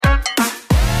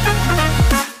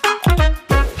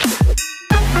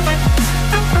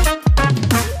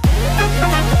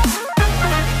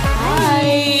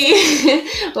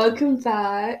Welcome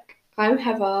back. I'm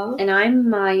Heather. And I'm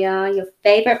Maya, your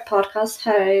favourite podcast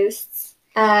hosts.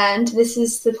 And this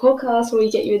is the podcast where we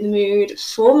get you in the mood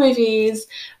for movies.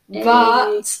 Hey.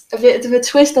 But a bit of a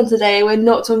twist on today. We're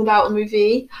not talking about a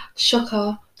movie.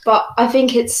 Shocker. But I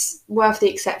think it's worth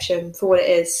the exception for what it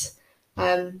is.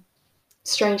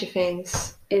 Stranger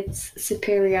Things. It's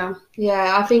superior.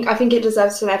 Yeah, I think it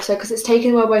deserves an episode because it's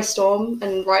taken the world by storm,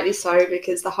 and rightly so,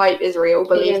 because the hype is real.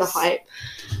 Believe the hype.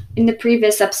 In the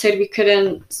previous episode, we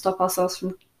couldn't stop ourselves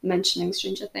from mentioning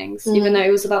Stranger Things, even though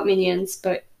it was about minions,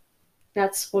 but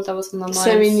that's all that was on our minds.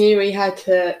 So we knew we had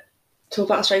to talk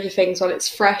about Stranger Things while it's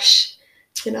fresh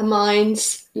in our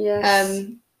minds. Yes.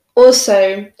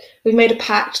 Also, we've made a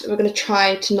pact that we're going to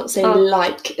try to not say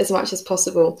like as much as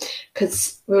possible,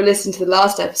 because we were listening to the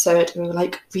last episode and we were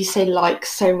like, we say like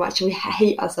so much and we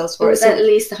hate ourselves for it. So, at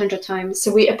least 100 times.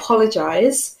 So we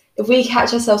apologise. If we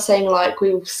catch ourselves saying like,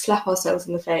 we will slap ourselves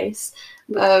in the face.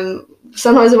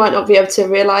 Sometimes we might not be able to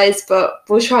realise, but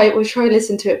we'll try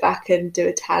listen to it back and do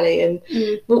a tally, and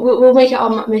we'll make it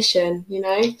our mission, you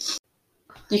know?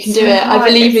 You can do it. I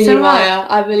believe in you, Maya.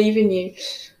 I believe in you.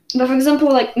 But for example,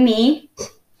 like me...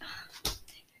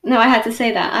 No, I had to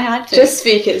say that. I had to. Just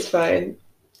speak, it's fine.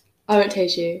 I won't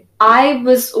tase you. I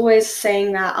was always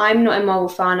saying that I'm not a Marvel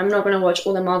fan. I'm not going to watch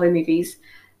all the Marvel movies.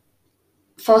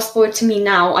 Fast forward to me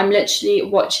now, I'm literally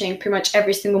watching pretty much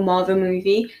every single Marvel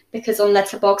movie, because on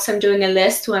Letterboxd I'm doing a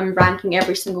list where I'm ranking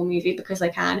every single movie because I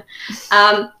can.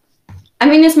 I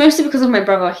mean, it's mostly because of my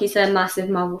brother. He's a massive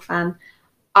Marvel fan.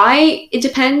 It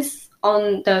depends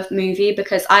on the movie,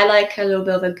 because I like a little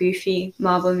bit of a goofy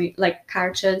Marvel like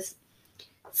characters.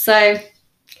 So it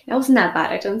wasn't that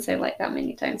bad. I don't say like that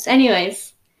many times.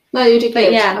 Anyways. No, you did good.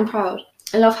 But yeah, I'm proud.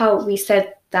 I love how we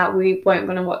said that we weren't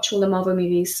going to watch all the Marvel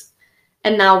movies.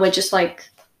 And now we're just like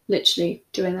literally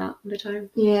doing that all the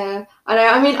time. Yeah, I know.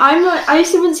 I mean, I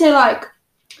used to wouldn't say like,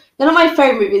 they're not my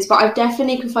favourite movies, but I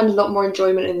definitely can find a lot more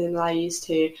enjoyment in them than I used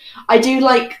to. I do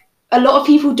like, a lot of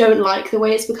people don't like the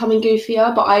way it's becoming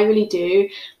goofier, but I really do.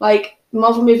 Like,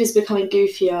 Marvel movies becoming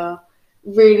goofier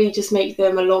really just make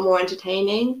them a lot more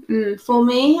entertaining for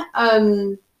me.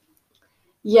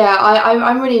 Yeah,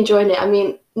 I'm really enjoying it. I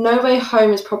mean, No Way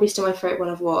Home is probably still my favourite one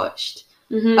I've watched.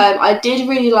 Mm-hmm. I did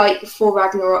really like Thor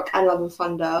Ragnarok and Love and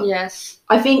Thunder. Yes.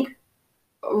 I think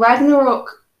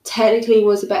Ragnarok technically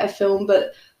was a better film,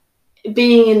 but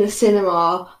being in the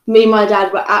cinema, me and my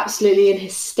dad were absolutely in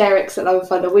hysterics at Love and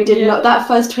Thunder. We did not, that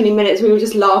first 20 minutes, we were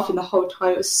just laughing the whole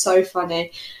time. It was so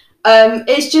funny.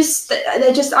 It's just,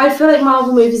 I feel like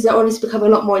Marvel movies are honestly becoming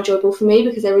a lot more enjoyable for me,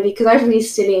 because I have a really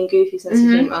silly and goofy sense of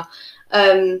humour.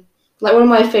 Like, one of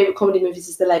my favourite comedy movies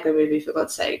is the Lego Movie, for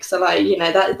God's sake. So, like, you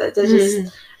know,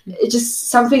 it's just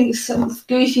some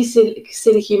goofy,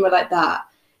 silly humour like that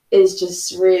is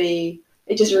just really,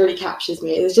 it just really captures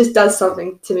me. It just does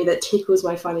something to me that tickles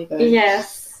my funny bone.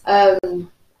 Yes. But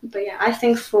yeah, I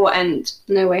think Thor and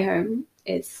No Way Home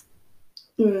is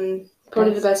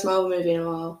probably the best Marvel movie in a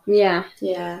while. Yeah.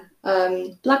 Yeah.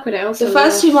 Black Widow also. The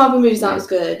first two Marvel movies that was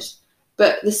good,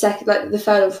 but the second, like the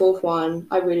third and fourth one,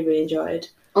 I really, really enjoyed.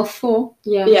 Oh, 4?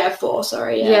 Yeah. Yeah, 4,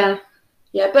 sorry, Yeah.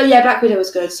 Yeah, but yeah, Black Widow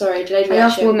was good, sorry, delayed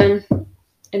reaction. I love women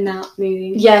in that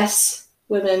movie. Yes,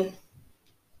 women.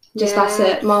 Just that's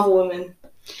it, Marvel women.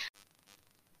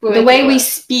 The way we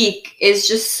speak is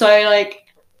just so,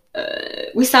 like,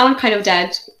 we sound kind of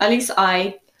dead. At least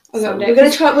I. We're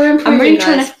going to try, we're improving, I'm really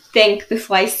trying to think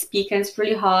before I speak, and it's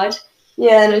really hard.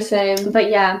 Yeah, no, same.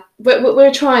 But yeah.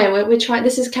 We're trying. We're trying.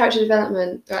 This is character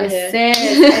development right here.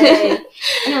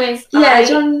 Anyways.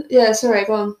 Yeah, sorry,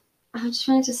 go on. I just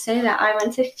wanted to say that I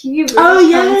went to a few rooms. Oh,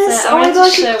 yes! Oh my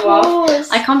gosh, of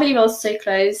course. I can't believe I was so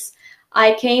close.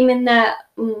 I came in there...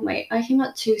 I came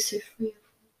at 2, so 3.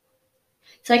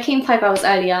 So I came 5 hours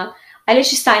earlier. I literally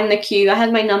sat in the queue. I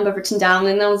had my number written down,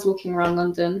 and I was walking around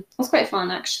London. It was quite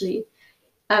fun, actually.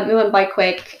 It went by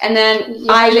quick, and then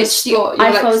I thought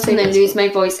I was going to lose my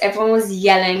voice. Everyone was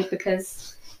yelling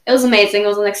because it was amazing. It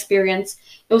was an experience.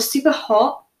 It was super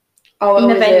hot in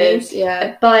the venue,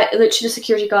 yeah. But literally the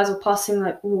security guards were passing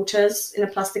like waters in a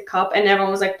plastic cup, and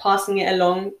everyone was like passing it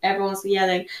along. Everyone was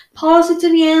yelling, "Pass it to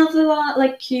the end of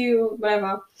the queue," or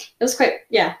whatever. It was quite,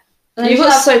 yeah. And you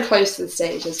got so close to the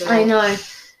stage as well. I know.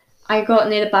 I got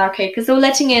near the barricade because they were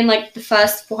letting in like the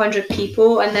first 400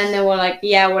 people, and then they were like,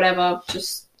 yeah, whatever,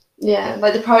 just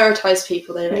like the prioritized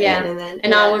people they let in,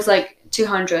 and I was like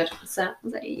 200, so I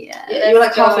was like, yeah, you were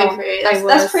like halfway through.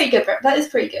 That's pretty good. That is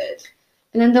pretty good.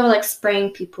 And then they were like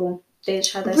spraying people. They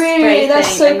just had their spray thing,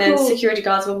 so and then cool. Security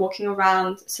guards were walking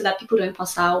around so that people don't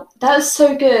pass out. That was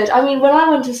so good. I mean, when I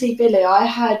went to see Billy, I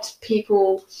had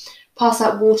people pass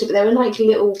out water, but they were in like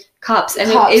little cups,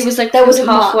 and cups. It was like there wasn't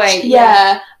halfway. Much.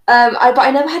 Yeah. But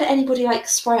I never had anybody like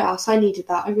spray us. I needed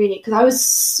that. I really, because I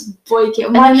was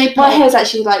boiling. My hair was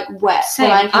actually like wet. Same.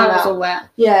 When I was all wet.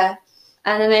 Yeah.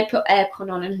 And then they put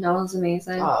aircon on, and that was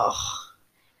amazing. Oh.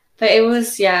 But it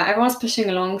was, everyone was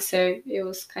pushing along, so it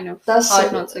was kind of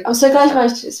hard not to. I'm so glad you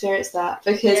managed to experience that,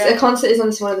 because a concert is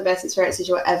honestly one of the best experiences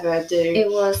you'll ever do. It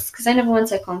was, because I never went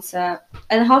to a concert.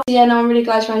 And no, I'm really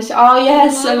glad you managed to. Oh,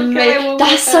 yes, amazing.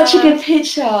 That's such a good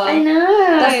picture. I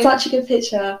know. That's such a good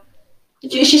picture.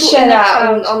 You should share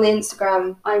that on the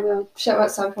Instagram. I will. Share it at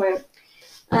some point.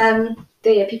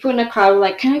 But yeah, people in the crowd were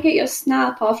like, can I get your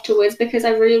snap afterwards? Because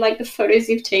I really like the photos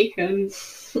you've taken.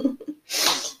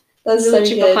 That's so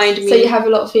good. Behind me. So you have a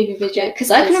lot of Phoebe videos. Yeah, because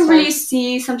I couldn't really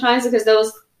see sometimes, because there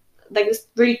was like this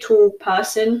really tall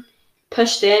person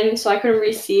pushed in, so I couldn't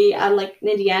really see at like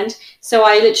near the end. So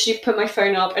I literally put my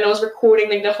phone up and I was recording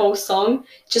like the whole song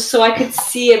just so I could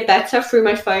see it better through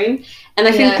my phone. And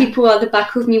I think people at the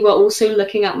back of me were also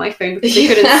looking at my phone because they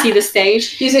couldn't see the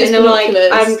stage. Using and they were like,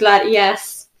 I'm glad,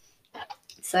 yes.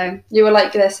 So you were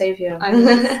like their saviour.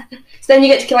 So then you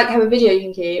get to like have a video you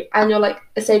can keep, and you're like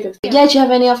a saviour. Yeah. Do you have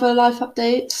any other life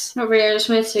updates? Not really. I just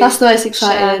wanted to. That's the most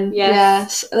exciting.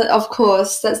 Yes, of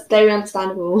course. That's very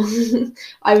understandable.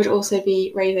 I would also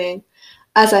be raving,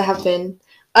 as I have been.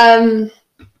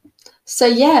 So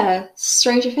yeah,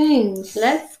 Stranger Things.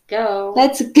 Let's go.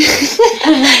 Let's go.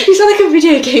 You sound like a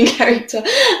video game character.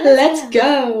 Let's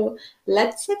go.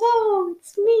 Let's go.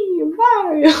 It's me,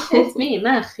 Mario. It's me,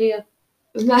 Mario.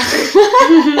 Do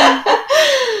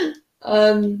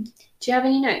you have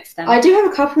any notes then? I do have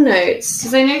a couple notes.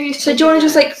 Because I know you. So do you want to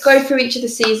just like go through each of the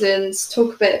seasons,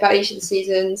 talk a bit about each of the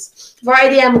seasons? Right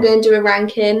at the end, we're going to do a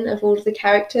ranking of all of the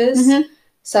characters. Mm-hmm.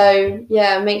 So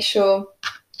yeah, make sure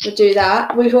we do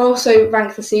that. We can also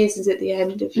rank the seasons at the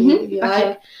end if you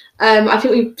like. I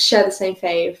think we share the same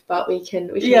fave, but we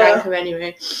can rank them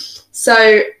anyway.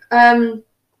 So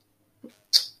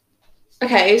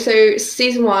okay, so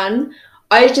season 1.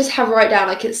 I just have right down,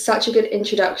 like, it's such a good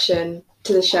introduction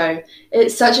to the show.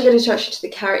 It's such a good introduction to the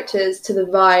characters, to the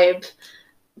vibe.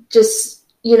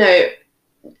 Just, you know,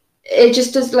 it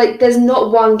just does, like, there's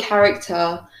not one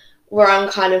character where I'm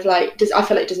kind of like, I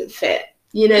feel like it doesn't fit.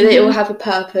 You know, they all have a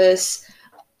purpose.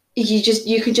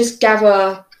 You could just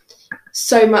gather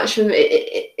so much from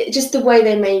it. Just the way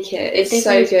they make it. It's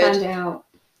so good. Stand out.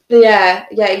 Yeah,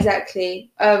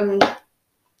 exactly.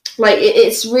 Like,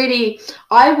 it's really...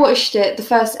 I watched it, the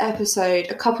first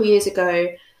episode, a couple years ago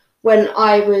when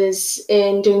I was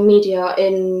doing media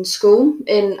in school,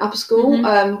 in upper school, when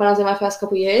I was in my first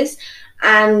couple years.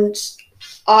 And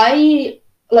I,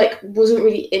 like, wasn't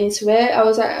really into it. I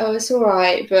was like, oh, it's all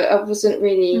right, but I wasn't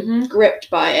really gripped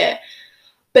by it.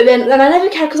 But then I never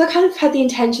carried... Because I kind of had the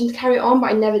intention to carry it on,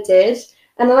 but I never did.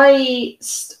 And then I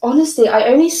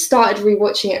only started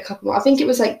rewatching it a couple more. I think it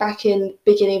was, like, back in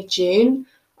beginning of June.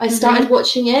 I started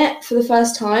watching it for the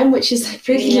first time, which is like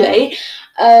really late.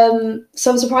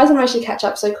 So I'm surprised I managed to catch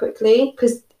up so quickly,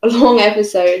 because long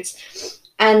episodes.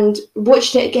 And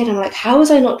watched it again, I'm like, how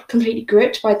was I not completely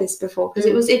gripped by this before?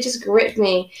 Because it just gripped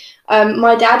me.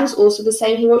 My dad was also the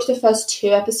same. He watched the first 2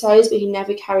 episodes, but he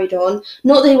never carried on.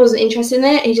 Not that he wasn't interested in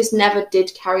it, he just never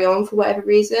did carry on for whatever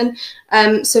reason.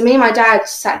 So me and my dad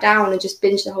sat down and just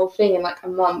binged the whole thing in like a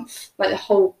month, like the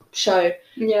whole show.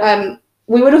 Yeah.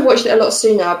 We would have watched it a lot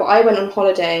sooner, but I went on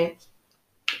holiday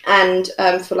and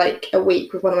for like a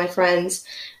week with one of my friends,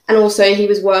 and also he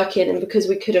was working, and because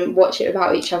we couldn't watch it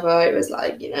without each other, it was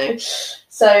like, you know,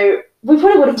 so we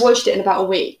probably would have watched it in about a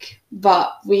week,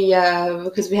 but we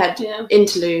because we had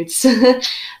interludes. So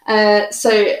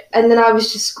and then I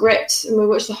was just gripped, and we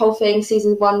watched the whole thing,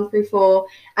 season 1 through 4,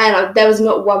 and there was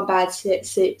not one bad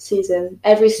season.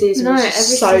 Every season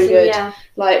was so good. Yeah.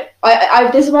 Like I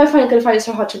this is why I'm going to find it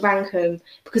so hard to rank them,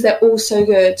 because they're all so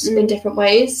good in different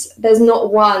ways. There's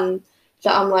not one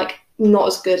that I'm like not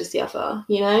as good as the other,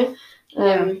 you know.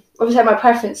 Obviously I have my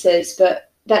preferences,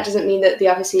 but that doesn't mean that the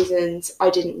other seasons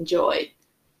I didn't enjoy,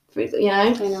 you know.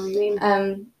 I know what you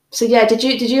mean. So yeah, did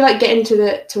you like get into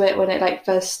it when it like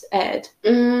first aired?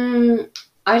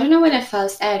 I don't know when it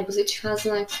first aired. Was it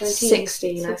 2017?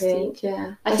 16, I think.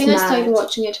 Yeah. I think I started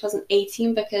watching it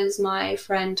 2018 because my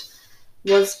friend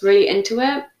was really into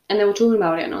it and they were talking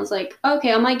about it, and I was like,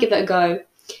 okay, I might give it a go.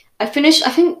 I think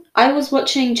I was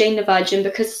watching Jane the Virgin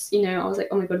because, you know, I was like,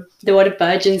 oh my god, there were the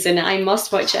virgins in it. I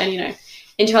must watch it. And, you know,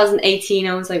 in 2018,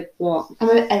 I was like, what? I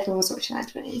remember everyone was watching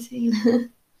that in 2018.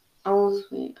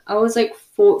 I was like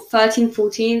 13,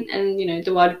 14, and, you know,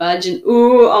 the word virgin.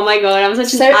 Ooh, oh my god, I'm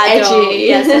such an adult. Edgy.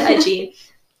 Yeah, so edgy.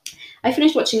 I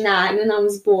finished watching that, and then I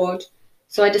was bored.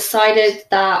 So I decided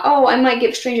that, I might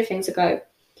give Stranger Things a go.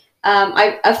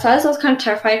 At first I was kind of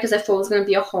terrified because I thought it was going to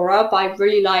be a horror, but I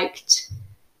really liked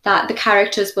that the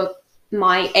characters were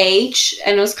my age,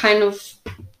 and it was kind of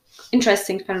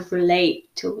interesting to kind of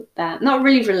relate to that. Not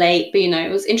really relate, but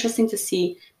it was interesting to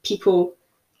see people,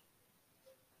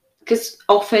 because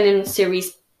often in the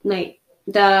series, like,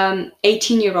 the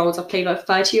 18-year-olds are played by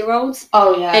 30-year-olds.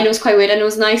 Oh, yeah. And it was quite weird, and it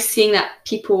was nice seeing that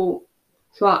people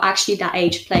who are actually that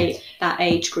age play that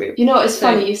age group. You know what, it's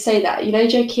funny you say that. You know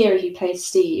Joe Keery, who plays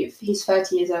Steve? He's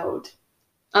 30 years old.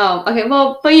 Oh, okay,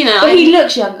 well, but But he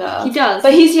looks younger. He does.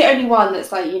 But he's the only one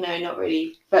that's like, not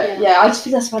really. But yeah, I just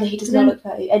think that's funny. He does not look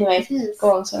 30. Anyway,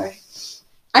 go on, sorry.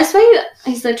 I suppose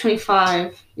he's like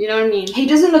 25. You know what I mean? He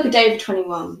doesn't look a day over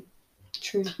 21.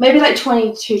 True. Maybe like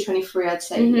 22, 23, I'd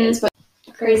say he is. But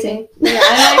crazy. Yeah, we said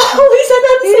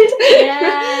that.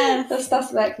 Yeah.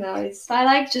 That's like nice. But I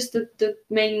like just the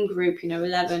main group,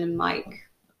 11 and Mike.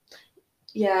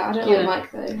 Yeah, I don't like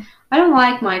Mike though. I don't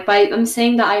like Mike, but I'm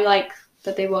saying that I like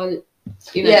that they were,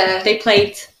 they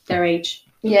played their age.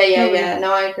 Yeah.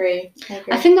 No, I agree.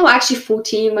 I think they were actually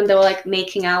 14 when they were like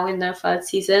making out in their third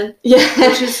season. Yeah.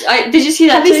 Which was, did you see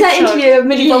that? Have you seen that interview of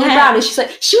Millie Bobby Brown? And she's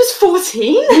like, she was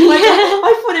 14? Like,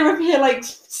 I thought they were here like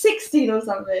 16 or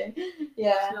something.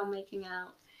 Yeah. Not making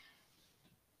out.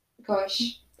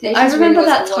 Gosh. I remember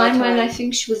that time when I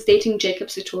think she was dating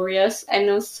Jacob Sartorius, and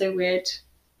it was so weird.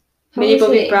 Millie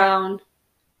Bobby Brown.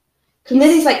 Because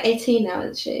Millie's like 18 now,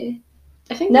 isn't she?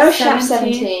 I think Noah Schnapp's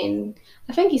 17.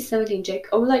 I think he's 17, Jake.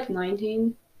 Oh, like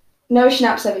 19. Noah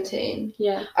Schnapp's 17.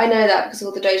 Yeah. I know that because of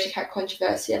all the Doja Cat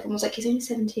controversy. Everyone was like, he's only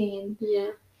 17. Yeah.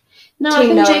 No, I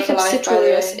think Jacob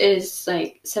Sartorius is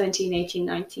like 17, 18,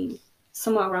 19.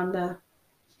 Somewhere around there.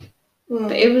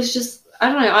 But it was just,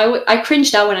 I don't know, I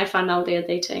cringed out when I found out they were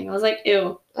dating. I was like,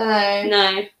 ew.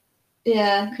 No.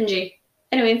 Yeah. Cringy.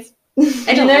 Anyways,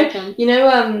 I don't like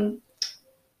him.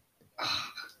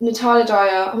 Natalia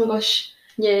Dyer, oh my gosh.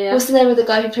 Yeah. What's the name of the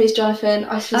guy who plays Jonathan?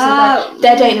 I feel so bad.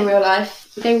 They're dating in real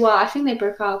life. They were. I think they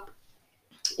broke up.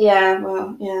 Yeah,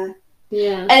 well, yeah.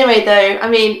 Yeah. Anyway, though, I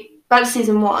mean, back to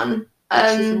season 1.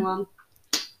 Season 1.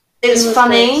 It's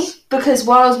funny because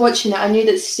while I was watching it, I knew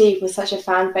that Steve was such a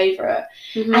fan favourite.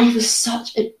 Mm-hmm. And he was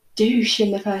such a douche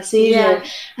in the first season. Yeah.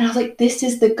 And I was like, this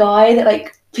is the guy that,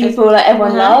 like, people, like,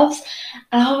 everyone loves.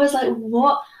 And I was like,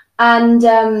 what?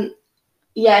 And,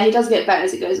 yeah, he does get better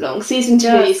as it goes along. Season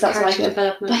 2, he starts liking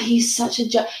him. But he's such a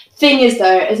jerk. Thing is,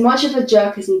 though, as much of a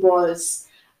jerk as he was,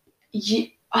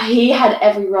 he had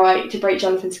every right to break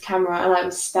Jonathan's camera, and I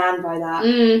would stand by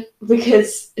that.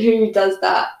 Because who does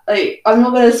that? Like, I'm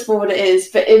not going to spoil what it is,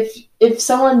 but if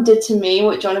someone did to me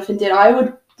what Jonathan did, I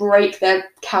would break their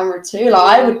camera too.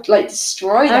 Like, I would, like,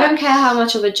 destroy that. I don't care how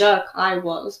much of a jerk I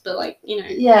was, but, like,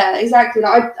 Yeah, exactly.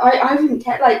 Like, I wouldn't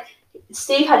care. Like,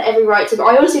 Steve had every right to, but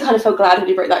I honestly kind of felt glad when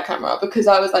he broke that camera, because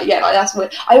I was like, yeah, like, that's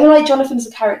what I really like Jonathan as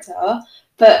a character,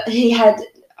 but he had,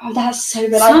 that's so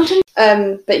good.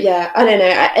 But yeah, I don't know.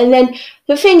 And then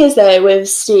the thing is, though, with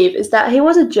Steve is that he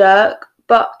was a jerk,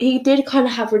 but he did kind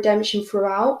of have redemption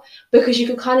throughout, because you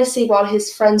could kind of see while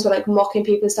his friends were like mocking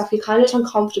people and stuff, he kind of looked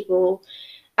uncomfortable,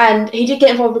 and he did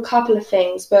get involved with a couple of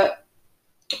things, but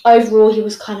overall he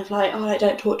was kind of like, I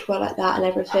don't talk to her like that and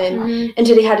everything,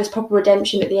 until he had his proper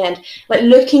redemption at the end. Like,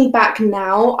 looking back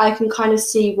now, I can kind of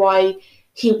see why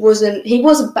he was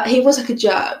like a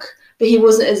jerk, but he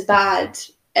wasn't as bad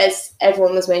as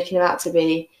everyone was making him out to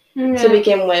be to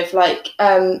begin with. Like,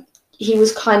 he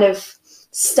was kind of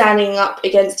standing up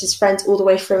against his friends all the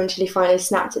way through until he finally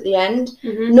snapped at the end.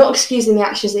 Not excusing the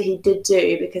actions that he did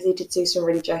do, because he did do some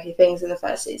really jerky things in the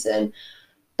first season,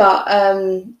 but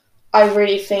I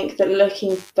really think that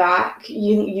looking back,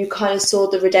 you kind of saw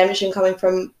the redemption coming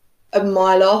from a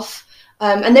mile off.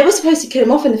 And they were supposed to kill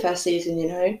him off in the first season,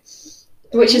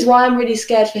 which is why I'm really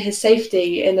scared for his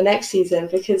safety in the next season,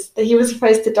 because he was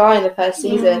supposed to die in the first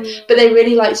season. But they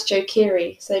really liked Joe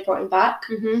Keery, so they brought him back.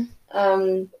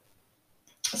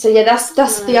 So yeah, that's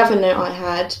the other note I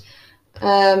had.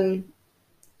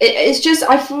 It's just,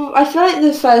 I feel like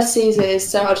the first season is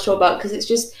so hard to talk about, because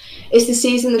it's the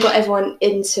season that got everyone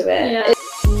into it. Yeah.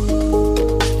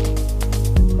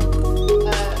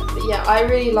 But yeah, I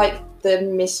really like the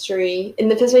mystery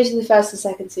in especially the first and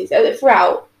second season,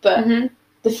 throughout, but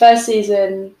the first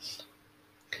season,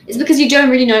 it's because you don't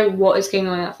really know what is going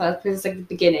on at first, because it's like the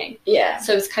beginning. Yeah.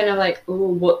 So it's kind of like,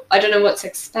 I don't know what to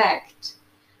expect.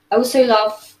 I also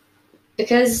love,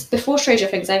 because before Stranger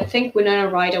Things, I think Winona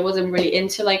Ryder wasn't really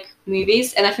into like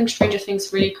movies, and I think Stranger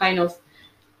Things really kind of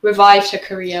revived her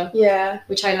career. Yeah.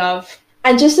 Which I love.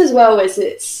 And just as well as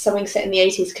it's something set in the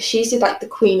 80s, because she's like the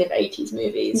queen of 80s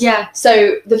movies. Yeah.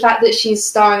 So the fact that she's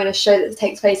starring in a show that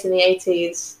takes place in the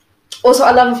 80s. Also,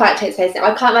 I love the fact it takes place.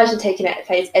 I can't imagine taking it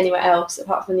place anywhere else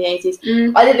apart from the 80s.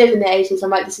 I didn't live in the 80s. I'm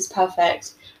like, this is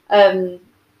perfect. I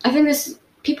think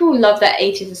people love that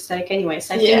 80s aesthetic anyway,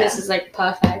 so I think this is like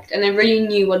perfect, and they really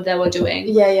knew what they were doing.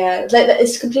 Yeah.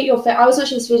 It's completely off. I was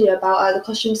watching this video about the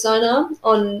costume designer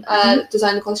on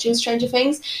Design the Costumes, Stranger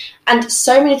Things, and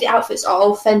so many of the outfits are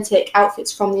authentic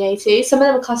outfits from the 80s. Some of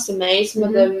them are custom made, some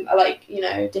of them are like, you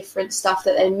know, different stuff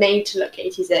that they made to look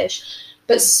 80s-ish.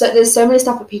 But there's so many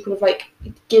stuff that people have like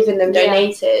given them,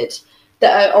 donated,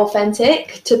 that are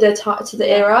authentic to the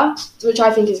era, which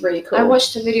I think is really cool. I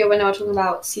watched a video when they were talking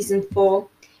about season 4,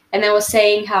 and they were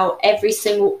saying how every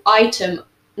single item,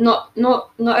 not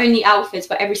only outfits,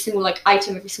 but every single like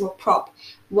item, every single prop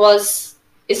is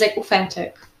like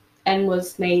authentic and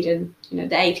was made in, you know,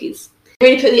 the 80s.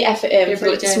 Really put the effort in for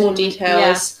like the small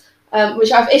details.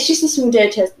 It's just the small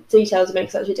details that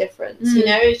make such a difference. You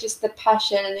know, it's just the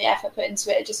passion and the effort put into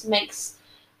it. It just makes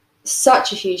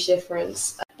such a huge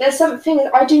difference. There's something,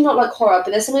 I do not like horror,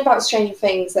 but there's something about Stranger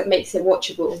Things that makes it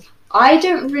watchable. I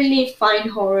don't really find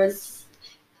horrors.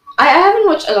 I haven't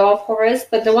watched a lot of horrors,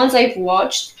 but the ones I've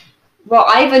watched were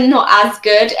either not as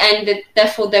good and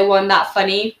therefore they weren't that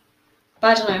funny.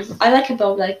 But I don't know. I like a bit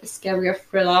of like a scarier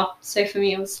thriller, so for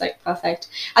me it was like perfect.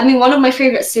 I mean, one of my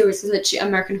favorite series is literally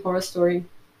American Horror Story,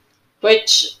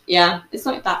 which it's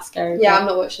not that scary. Yeah, I'm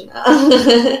not watching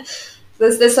that.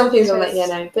 There's some things I'm like,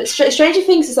 no. But Stranger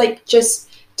Things is like just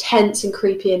tense and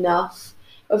creepy enough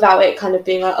without it kind of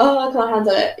being like, oh, I can't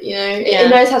handle it. You know, it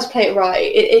knows how to play it right.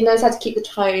 It knows how to keep the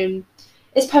tone.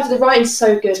 It's perfect. The writing's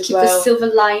so good as well. Keep the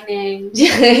silver lining.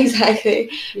 Yeah,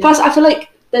 exactly. Yeah. Plus, I feel like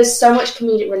there's so much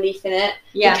comedic relief in it.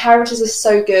 Yeah. The characters are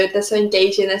so good. They're so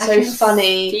engaging. They're so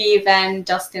funny. Steve and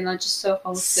Dustin are just so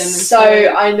wholesome.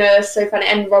 I know, it's so funny.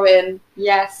 And Robin.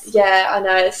 Yes. Yeah, I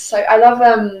know. It's so. I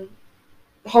love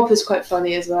Hopper's quite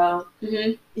funny as well.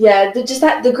 Yeah,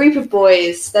 the group of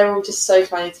boys, they're all just so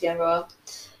funny together.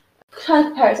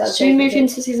 Should we move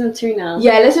into season 2 now?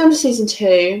 Yeah, let's move on to season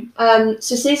 2.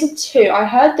 So season 2, I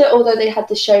heard that although they had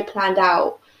the show planned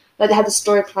out, like they had the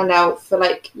story planned out for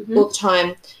like all the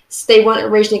time, so they weren't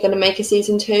originally going to make a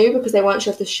season 2 because they weren't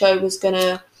sure if the show was going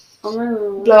to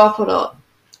blow up or not.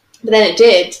 But then it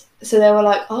did, so they were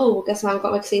like, oh, well, guess now we've got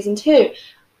to make a season 2.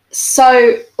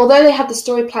 So, although they had the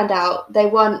story planned out, they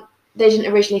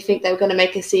didn't originally think they were going to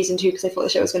make a season 2 because they thought the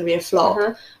show was going to be a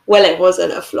flop. Well, it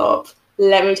wasn't a flop.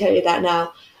 Let me tell you that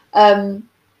now.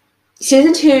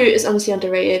 Season 2 is honestly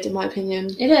underrated, in my opinion.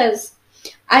 It is.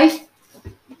 I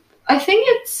think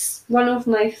it's one of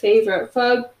my favourite.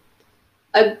 For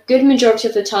a good majority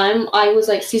of the time, I was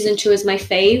like, season 2 is my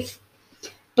fave.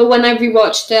 But when I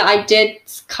rewatched it, I did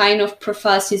kind of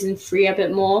prefer season 3 a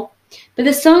bit more. But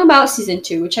there's something about season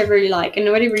 2 which I really like, and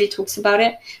nobody really talks about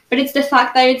it. But it's the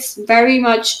fact that it's very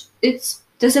much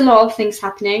there's a lot of things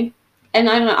happening, and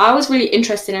I don't know. I was really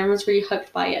interested and I was really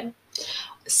hooked by it.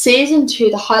 Season 2,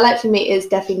 the highlight for me is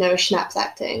definitely Noah Schnapp's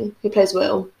acting, who plays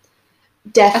Will.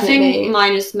 Definitely. I think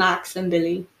mine is Max and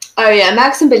Billy. Oh yeah,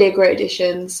 Max and Billy are great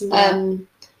additions. Yeah.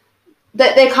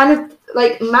 They're kind of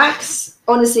like Max.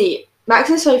 Honestly, Max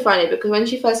is so funny because when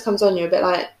she first comes on, you're a bit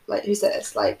like who's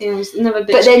this? Like, another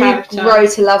bitch. But then character. You grow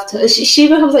to love her. She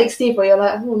becomes like Steve, where you're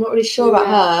like, oh, I'm not really sure about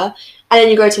her, and then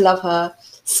you grow to love her.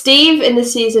 Steve in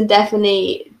this season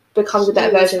definitely becomes a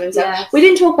better version of himself. Yes. We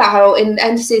didn't talk about how in the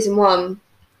end of season 1,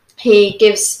 he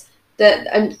gives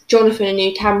Jonathan a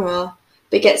new camera,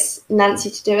 but gets Nancy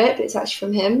to do it, but it's actually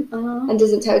from him, and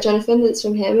doesn't tell Jonathan that it's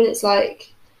from him, and it's like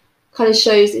kind of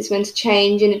shows it's going to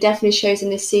change, and it definitely shows in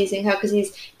this season how, because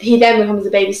he then becomes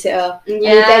a babysitter, and he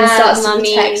then starts to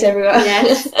protect everyone.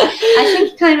 Yes. I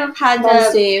think he kind of had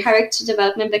a character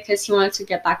development because he wanted to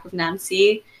get back with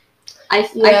Nancy. I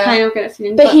kind of get a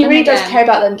feeling, but he really does care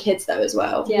about them kids though as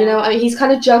well. Yeah. You know, I mean, he's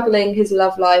kind of juggling his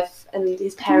love life and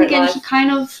his parent life. He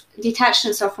kind of detached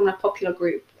himself from a popular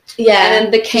group. Yeah, and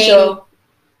then became.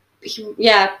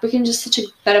 Became just such a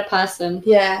better person.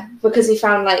 Yeah, because he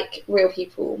found like real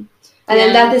people. And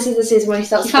then this is the season where he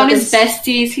starts. He found his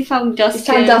besties. He found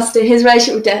Dustin. His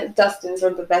relationship with Dustin is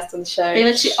one of the best on the show. They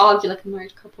literally argue like a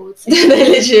married couple. They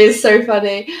literally is so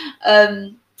funny.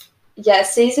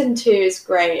 Season 2 is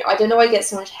great. I don't know why I get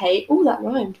so much hate. Oh, that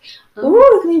rhymed. Oh,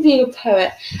 look at me being a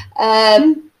poet.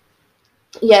 I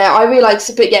really like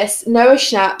it. But yes, Noah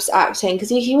Schnapp's acting, because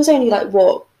he was only like,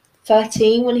 what,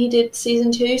 13 when he did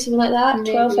season 2, something like that?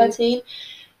 Maybe. 12, 13.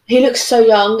 He looks so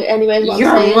young anyway.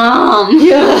 Your mom.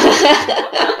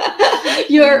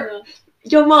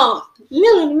 Your mom.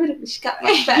 Lil in the middle, she got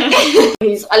my back.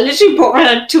 I literally brought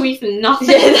her a tweet for nothing.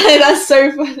 Yeah, no, that's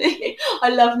so funny. I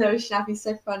love Noah Schnapp, he's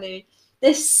so funny.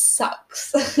 This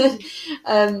sucks.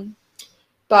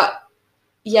 But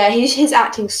yeah, his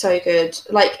acting's so good.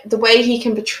 Like, the way he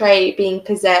can portray being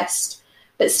possessed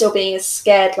but still being a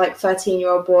scared, like,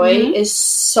 13-year-old boy is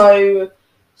so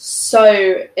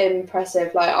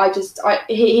impressive. Like,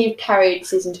 he carried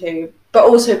season 2. But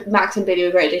also Max and Billy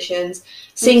were great additions.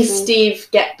 Seeing Steve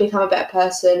become a better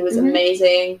person was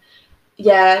amazing.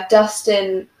 Yeah,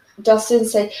 Dustin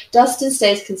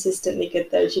stays consistently good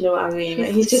though. Do you know what I mean?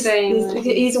 He's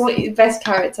the best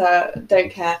character. Don't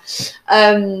care.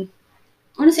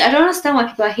 Honestly, I don't understand why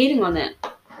people are hating on it,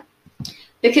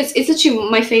 because it's actually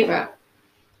my favorite.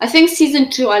 I think season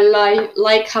 2 I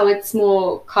like how it's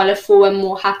more colourful and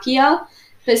more happier.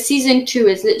 But season 2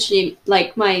 is literally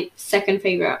like my second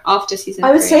favourite after season 3.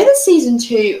 I would say that season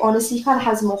 2 honestly kind of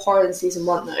has more horror than season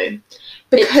 1 though.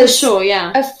 Because sure,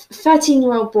 yeah. A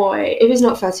 13-year-old boy, if he's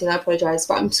not 13, I apologise,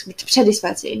 but I'm pretending he's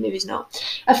 13, maybe he's not.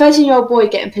 A 13-year-old boy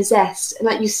getting possessed, and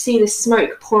like you see the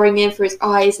smoke pouring in through his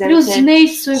eyes and everything. It was made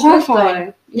so horrifying.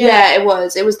 Good, yeah, it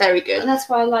was. It was very good. And that's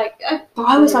why I like. But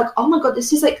I was like, oh my god,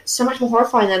 this is like so much more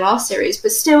horrifying than last series.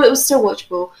 But still, it was still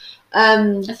watchable.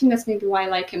 I think that's maybe why I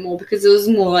like it more, because it was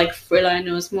more like thriller and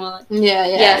it was more like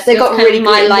yes, they got really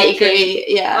good.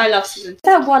 Yeah, I love season 2.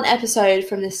 That one episode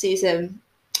from this season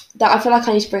that I feel like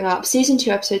I need to bring up, season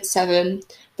 2, episode 7,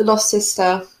 The Lost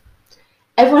Sister.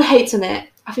 Everyone hates on it.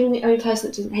 I think I'm the only person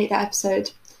that doesn't hate that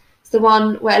episode. It's the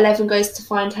one where Eleven goes to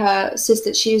find her sister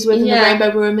that she was with in the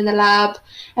rainbow room in the lab.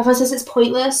 Everyone says it's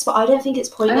pointless, but I don't think it's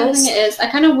pointless. I don't think it is. I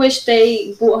kind of wish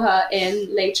they brought her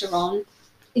in later on.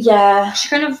 Yeah. She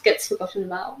kind of gets forgotten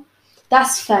about.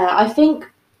 That's fair. I think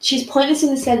she's pointless in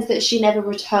the sense that she never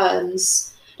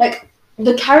returns. Like,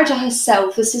 the character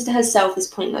herself, the sister herself, is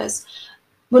pointless.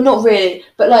 Well, not really,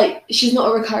 but like, she's not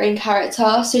a recurring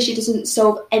character, so she doesn't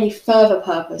solve any further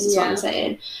purpose, is what I'm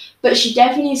saying. But she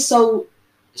definitely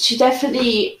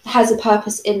has a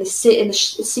purpose in the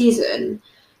season,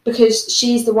 because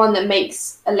she's the one that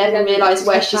makes Eleven realise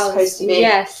where she's supposed to be.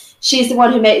 Yes. She's the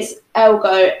one who makes Elle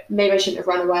go, maybe I shouldn't have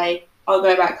run away. I'll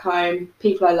go back home.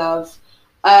 People I love.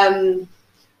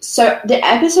 So the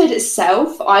episode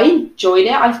itself, I enjoyed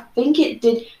it. I think it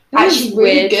did actually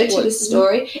really good to the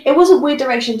story. It was a weird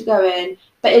direction to go in,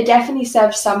 but it definitely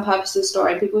served some purpose to the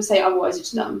story. People say otherwise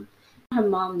it's dumb. Her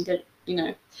mum did, you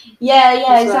know.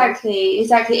 Yeah, exactly.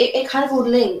 It kind of all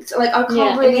linked. Like, I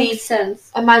can't really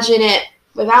imagine it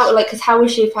without, like, because how would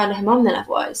she find her mum then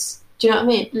otherwise? Do you know what I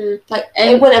mean? Like,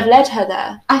 it wouldn't have led her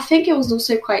there. I think it was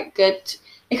also quite good.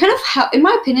 It kind of, in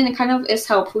my opinion, it kind of is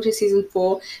helpful to season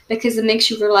 4, because it makes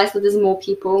you realise that there's more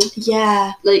people.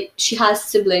 Yeah. Like, she has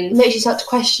siblings. It makes you start to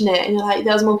question it, and you're like,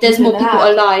 there's more people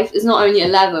alive. It's not only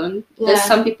 11. Yeah. There's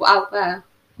some people out there.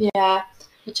 Yeah.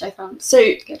 Which I found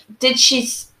so good.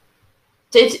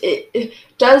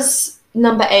 Does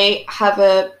number 8 have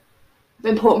a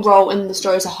important role in the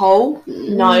story as a whole?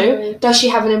 No. Does she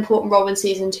have an important role in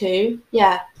season 2?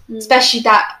 Yeah. Especially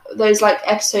those like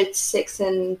episodes 6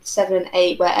 and 7 and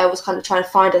 8 where Elle was kind of trying to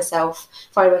find herself,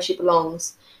 find where she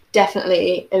belongs.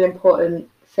 Definitely an important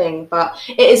thing, but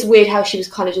it is weird how she was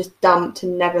kind of just dumped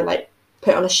and never like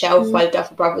put on a shelf by the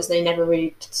Duffer Brothers. They never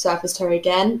really surfaced her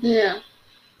again. Yeah.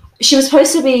 She was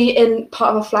supposed to be in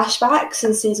part of a flashbacks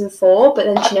in season 4, but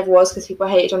then she never was because people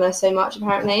hated on her so much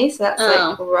apparently. So that's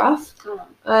like rough.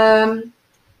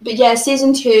 But yeah,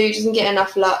 season 2 doesn't get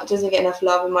enough love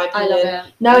in my opinion. I love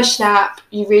it. Noah Schnapp,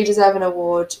 you really deserve an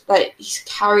award. Like, he's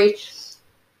carried.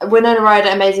 Winona Ryder,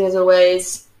 amazing as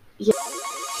always. Yeah.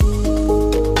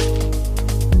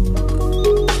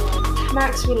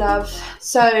 Max, we love.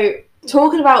 So,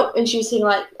 talking about introducing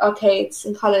like arcades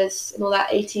and colours and all that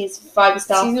 80s vibe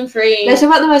stuff. Season 3. Let's talk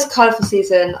about the most colourful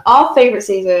season. Our favourite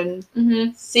season.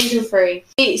 Season 3.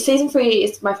 Season 3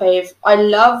 is my fave. I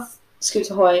love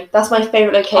Scoots Ahoy. That's my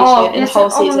favourite location in the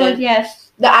whole season. Oh my God,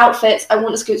 yes. The outfits, I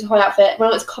want a Scoots Ahoy outfit. When I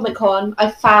went to Comic Con,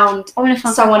 I found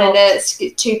someone in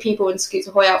it, 2 people in Scoots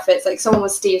Ahoy outfits. Like, someone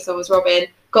was Steve, someone was Robin.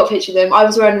 Got a picture of them. I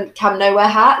was wearing a Camp Nowhere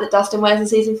hat that Dustin wears in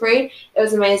season 3. It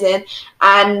was amazing.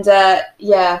 And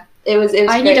yeah, it was I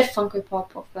great. need a Funko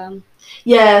Pop of them.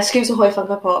 Yeah, Scoots Ahoy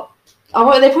Funko Pop.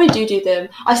 They probably do them.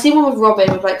 I see one with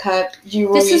Robin with like her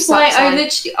This is why I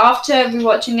literally, after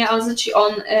rewatching it, I was literally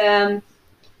on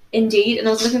Indeed, and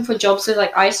I was looking for jobs with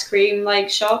like ice cream like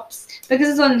shops because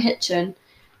it's on Hitchin.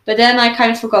 But then I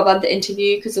kind of forgot about the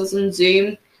interview because it was on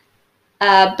Zoom.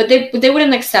 But they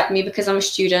wouldn't accept me because I'm a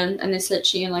student and it's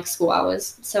literally in like school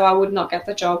hours, so I would not get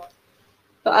the job.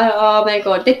 But oh my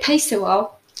God, they pay so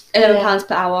well, £11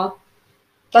 per hour.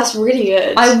 That's really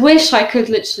good. I wish I could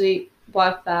literally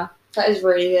wife there. That is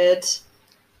really good.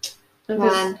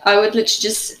 Man. I would literally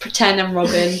just pretend I'm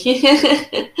Robin.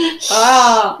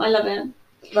 I love it.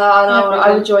 No,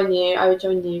 I would join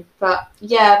you. But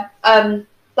yeah,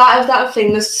 that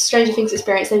thing, the Stranger Things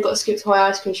experience, they've got a Scoop Toy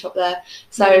ice cream shop there.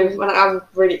 So I'm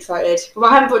really excited. But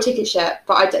I haven't bought tickets yet,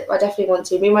 but I definitely want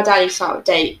to. Me and my dad used to start a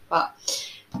date, but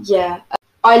yeah.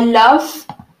 I love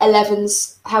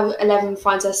how Eleven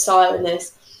finds her style in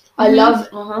this. I love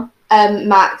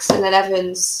Max and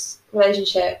Eleven's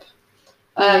relationship.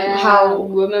 How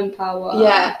woman power.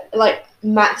 Yeah, like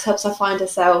Max helps her find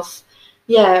herself.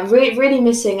 Yeah, really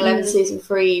missing 11 season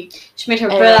 3. She made her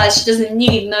realise she doesn't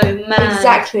need no man.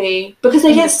 Exactly, because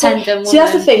they get so. See,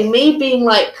 that's the thing. Me being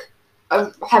like,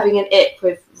 I'm having an ick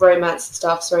with romance and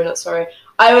stuff. Sorry, not sorry.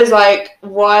 I was like,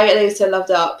 why are they so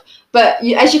loved up? But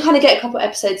as you kind of get a couple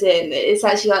episodes in, it's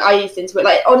actually like I eased into it.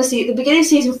 Like honestly, at the beginning of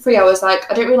season 3, I was like,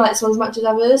 I don't really like this one as much as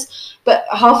others. But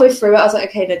halfway through it, I was like,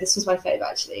 okay, no, this was my favourite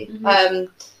actually.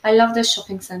 I love the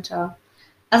shopping centre.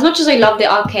 As much as I love the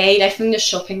arcade, I think the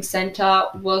shopping centre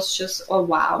was just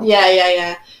wow.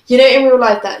 Yeah. You know, in real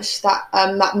life,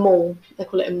 that mall, they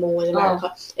call it a mall in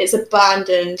America. It's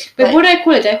abandoned. But what do I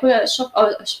call it? Do I call it a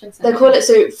shopping centre? They call it it's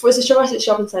a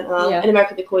shopping centre. Yeah. In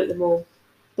America, they call it the mall,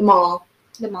 the mall.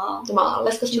 The mall.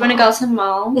 Let's go to the mall. Do you want to go to the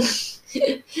mall?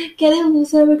 Get in,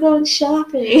 so we're going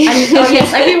shopping.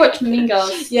 Yes, I rewatched Mean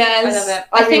Girls. Yes, I love it.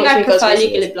 I think I prefer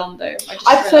Legally Blonde though.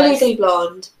 I prefer Legally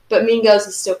Blonde, but Mean Girls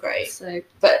is still great. So,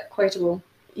 but quotable.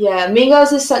 Yeah, Mean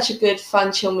Girls is such a good,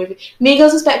 fun, chill movie. Mean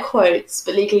Girls is better quotes,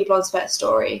 but Legally Blonde's better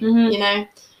story. You know.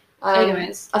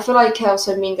 Anyways, I feel like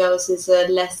also Mean Girls is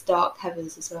less dark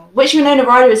Heathers as well, which Winona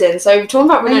Ryder is in. So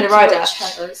talking about Winona Ryder.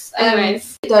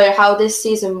 Anyways, though, how this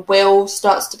season Will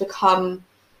starts to become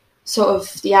sort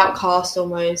of the outcast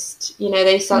almost. You know,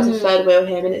 they start to third wheel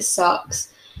him, and it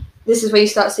sucks. This is where you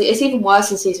start to see it's even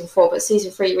worse in season 4, but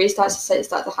season 3 really starts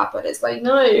to happen. It's like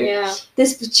no, do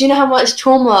you know how much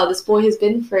trauma this boy has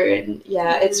been through? And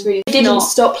yeah, it's really. If he didn't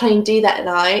stop playing D that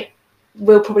night,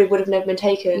 Will probably would have never been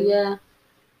taken.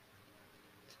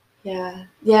 Yeah.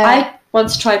 I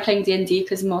once tried playing D&D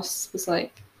because Moss was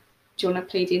like, "Do you want to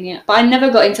play D&D?" But I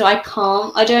never got into it. I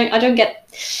can't. I don't get.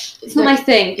 It's not my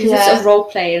thing because it's a role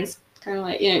play and it's kind of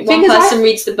like one person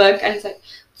reads the book and it's like,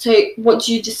 so what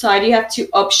do you decide? You have 2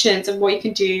 options of what you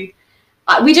can do.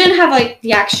 We don't have like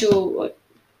the actual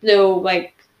little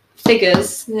like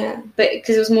figures. But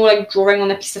because it was more like drawing on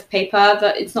a piece of paper,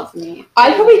 but it's not for me.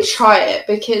 I'd probably try it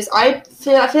because I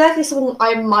feel like it's something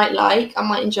I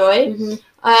might enjoy.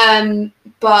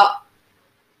 But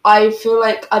I feel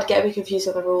like I'd get a bit confused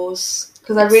on the rules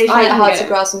because I really find it hard to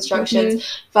grasp instructions.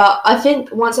 But I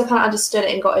think once I kind of understood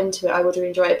it and got into it, I would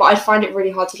enjoy it. But I find it really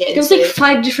hard to get into. There was like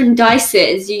 5 different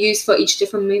dices you use for each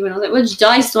different movement. I was like, which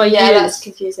dice do I use? Yeah, that's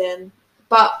confusing.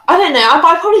 But I don't know.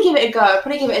 I'd probably give it a go. I'd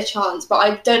probably give it a chance. But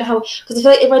I don't know how... Because I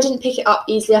feel like if I didn't pick it up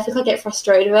easily, I think I'd get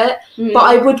frustrated with it. But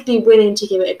I would be willing to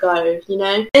give it a go, you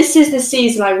know? This is the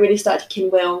season I really started to kin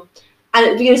Will. And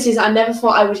at the beginning of the season, I never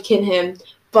thought I would kin him.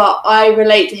 But I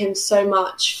relate to him so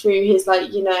much through his,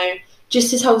 like, you know...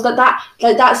 Just his whole...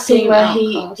 that scene where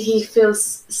he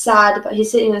feels sad, but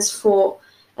he's sitting in his fort.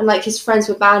 And, like, his friends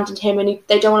have abandoned him. And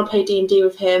they don't want to play D&D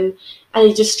with him. And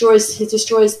he destroys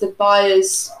the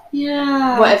buyers...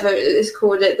 Yeah. Whatever it's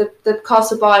called, the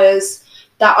cast of buyers.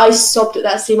 That I sobbed at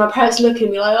that scene. My parents look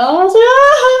at me like,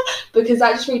 because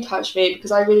that just really touched me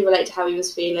because I really relate to how he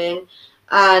was feeling,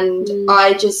 and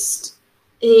I just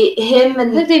him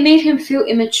and they made him feel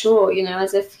immature, you know,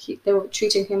 as if they were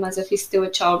treating him as if he's still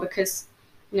a child because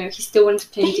he still wanted to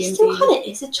play D&D. He still kind of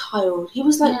is a child. He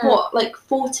was like what, like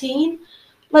 14.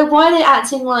 Like, why are they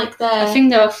acting like they're... I think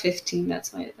they were 15,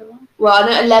 that's why they were. Well, I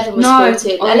know 11 was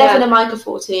 14. 11 and Mike are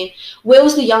 14.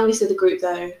 Will's the youngest of the group,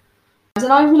 though.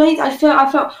 And I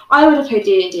felt I would have played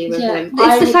D&D with him.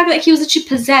 It's the fact that he was actually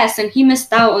possessed and he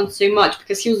missed out on so much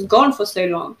because he was gone for so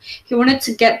long. He wanted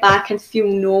to get back and feel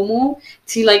normal,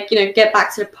 to, like, get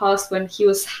back to the past when he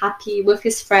was happy with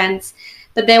his friends,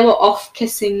 but they were off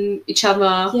kissing each other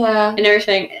and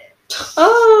everything.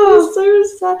 Oh,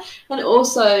 so sad. And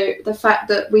also the fact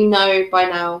that we know by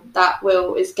now that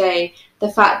Will is gay,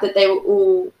 the fact that they were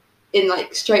all in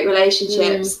like straight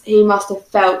relationships, he must have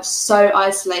felt so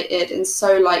isolated and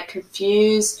so like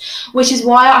confused, which is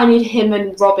why I need him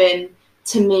and Robin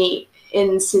to meet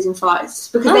in season 5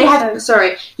 because they have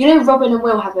Robin and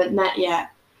Will haven't met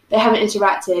yet. They haven't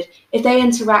interacted. If they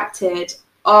interacted,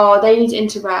 they need to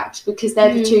interact because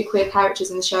they're the 2 queer characters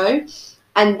in the show.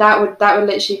 And that would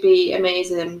literally be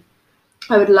amazing.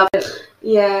 I would love it.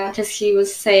 Yeah. Because he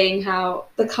was saying how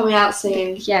The coming out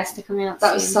scene. yes, the coming out. That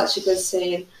scene. was such a good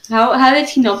scene. How did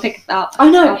he not pick that up? I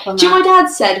know. Up on Do you know that? what my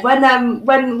dad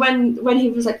said when he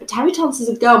was like, but Tammy Thompson's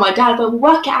a girl? My dad went,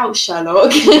 work it out,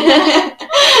 Sherlock.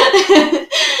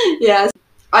 Yeah.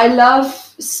 I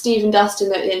love Steve and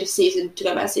Dustin at the end of season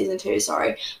 2,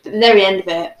 sorry. But at the very end of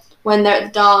it, when they're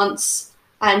at the dance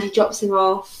and he drops him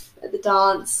off at the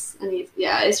dance and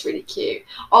it's really cute.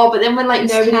 Oh, but then when like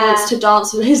His nobody hair. wants to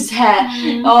dance with his hair.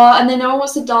 Mm. Oh, and then no one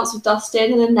wants to dance with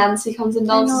Dustin, and then Nancy comes and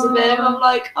dances with him. I'm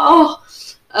like, oh.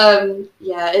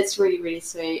 Yeah, it's really, really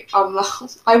sweet.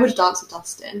 I would dance with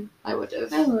Dustin. I would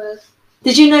have. I would.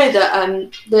 Did you know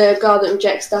that the girl that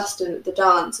rejects Dustin at the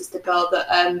dance is the girl that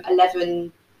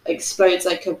Eleven explodes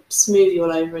like a smoothie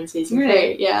all over in season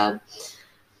 3? Yeah.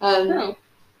 Oh.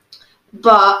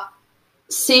 But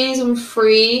season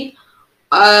 3,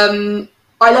 I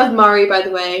love Murray, by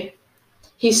the way.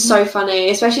 He's so funny,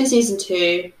 especially in season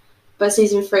 2. But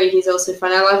season 3, he's also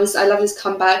funny. I love his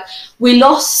comeback. We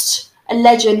lost a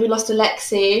legend. We lost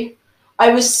Alexei.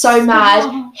 I was so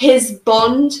mad. His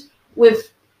bond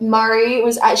with Murray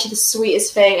was actually the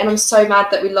sweetest thing, and I'm so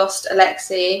mad that we lost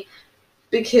Alexei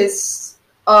because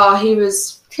he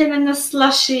was Him and the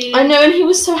slushie. I know, and he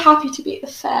was so happy to be at the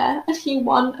fair, and he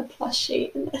won a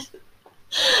plushie.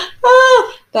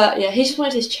 But yeah, he just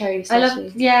wanted his cherry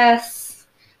slushie. Yes.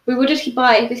 Wait, what did he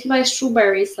buy? Did he buy a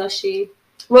strawberry slushie?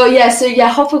 Well,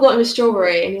 Hopper got him a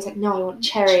strawberry, and he was like, "No, I want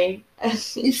cherry."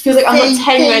 He feels like I'm not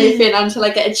telling you anything until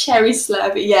I get a cherry slur.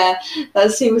 But yeah,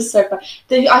 that scene was so fun.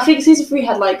 I think season 3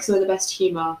 had like some of the best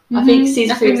humour. I think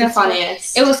season 3 was the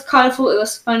funniest. It was colourful. It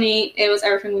was funny. It was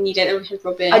everything we needed. It had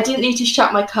Robin. I didn't need to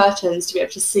shut my curtains to be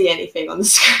able to see anything on the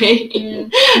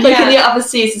screen. Like in the other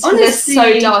seasons, because they're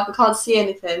so dark, I can't see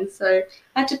anything. So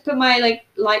I had to put my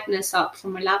lightness up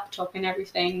from my laptop and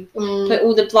everything. Put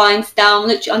all the blinds down,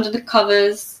 literally under the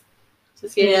covers. To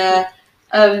see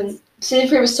everything. Season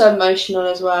 3 was so emotional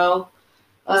as well.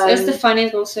 It was the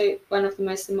funniest, but also one of the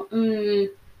most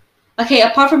Okay,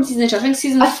 apart from season 2, I think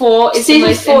season 4 is the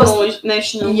most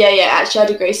emotional. Yeah, actually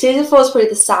I'd agree. Season 4 is probably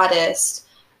the saddest,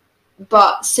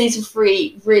 but season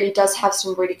 3 really does have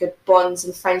some really good bonds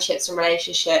and friendships and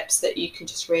relationships that you can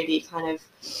just really kind of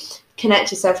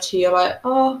connect yourself to. You're like,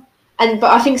 oh. But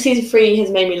I think season 3 has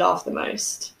made me laugh the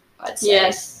most, I'd say.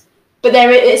 Yes. But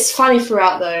it's funny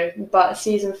throughout though, but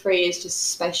season 3 is just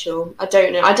special. I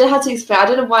don't know. I don't know how to explain. I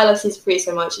don't know why I love season 3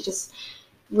 so much. It just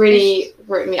really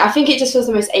gripped me. I think it just feels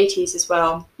the most 80s as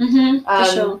well. For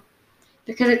sure.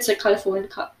 Because it's so colourful and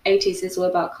 80s is all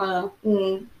about colour.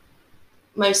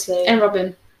 Mostly. And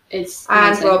Robin is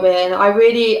amazing. And Robin. I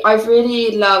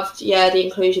really loved, the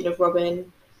inclusion of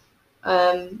Robin.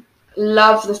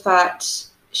 Love the fact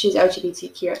she's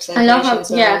LGBTQ representation. I love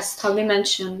how, how they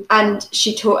mentioned. And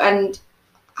she taught, and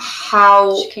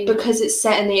how, because it's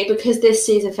set because this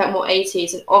season felt more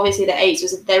 80s, and obviously the 80s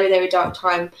was a very, very dark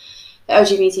time for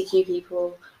LGBTQ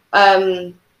people.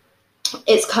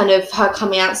 It's kind of her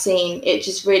coming out scene. It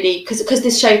just really, because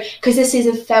this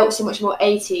season felt so much more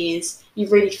 80s, you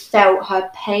really felt her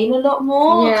pain a lot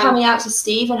more coming out to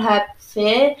Steve and her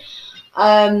fear,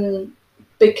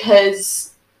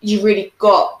 because you really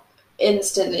got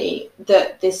instantly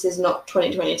that this is not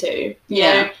 2022, you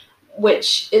know,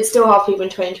 which it's still half people in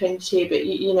 2022, but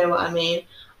you know what I mean.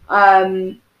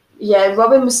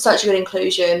 Robin was such a good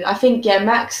inclusion. I think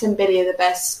Max and Billy are the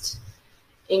best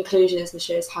inclusions the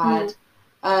show's had.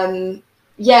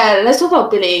 Let's talk about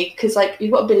Billy, because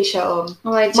you've got a Billy shirt on.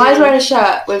 Mine's wearing a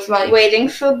shirt with waiting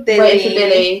for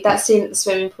Billy. That scene at the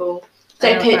swimming pool.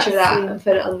 Take a picture of that and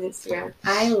put it on Instagram.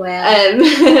 I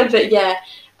will.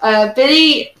 But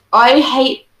Billy, I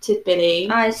hated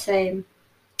Billy. Same.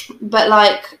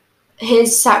 But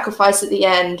his sacrifice at the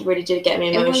end really did get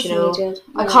me emotional.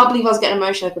 I can't believe I was getting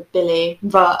emotional over Billy,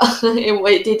 but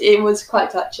it was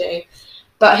quite touching.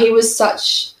 But he was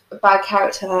such a bad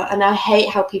character, and I hate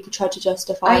how people try to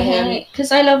justify him.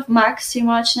 Because I love Max too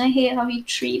much, and I hate how he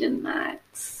treated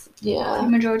Max. Yeah. The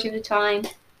majority of the time.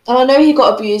 And I know he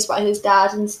got abused by his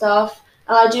dad and stuff.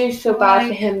 And I do feel bad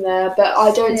for him there, but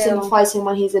I don't sympathise him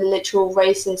when he's a literal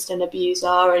racist and abuser,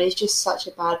 and he's just such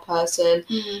a bad person.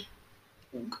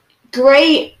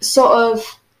 Great sort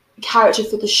of character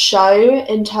for the show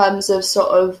in terms of sort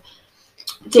of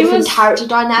different character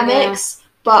dynamics,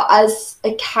 but as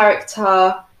a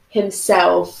character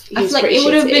himself, he's pretty shitty. It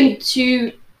would have been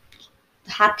too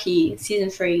happy season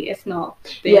 3 if not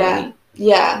Billy.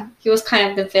 Yeah. He was kind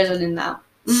of the villain in that.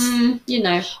 You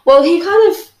know. Well, he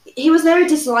was a very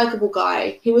dislikable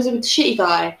guy. He was a shitty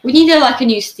guy. We needed a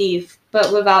new Steve,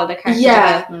 but without the character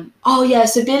development. Oh yeah,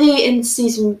 so Billy in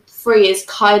season 3 is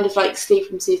kind of like Steve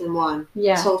from season 1.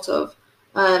 Yeah. Sort of.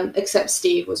 except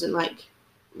Steve wasn't like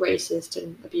racist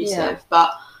and abusive,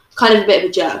 but kind of a bit of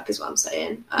a jerk is what I'm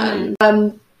saying. I don't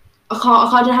know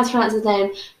how to pronounce his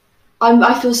name.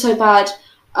 I feel so bad.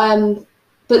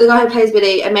 But the guy who plays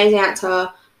Billy, amazing actor.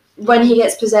 When he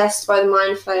gets possessed by the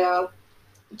Mind Flayer,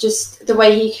 just the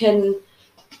way he can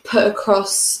put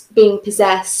across being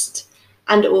possessed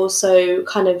and also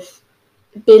kind of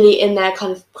Billy in there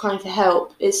kind of crying for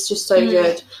help is just so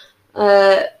good.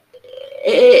 I'm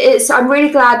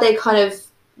really glad they kind of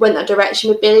went that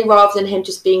direction with Billy rather than him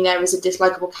just being there as a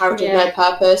dislikable character with no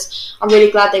purpose. I'm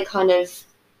really glad they kind of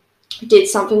did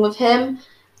something with him.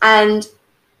 And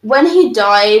when he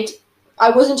died, I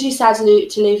wasn't too sad to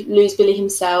lose Billy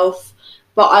himself,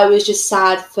 but I was just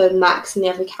sad for Max and the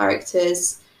other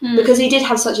characters because he did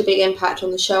have such a big impact on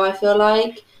the show, I feel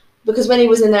like. Because when he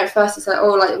was in there at first, it's like,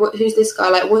 oh, like, who's this guy?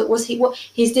 Like,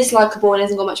 he's dislikable and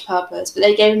hasn't got much purpose. But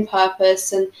they gave him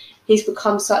purpose, and he's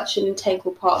become such an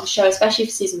integral part of the show, especially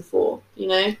for season 4, you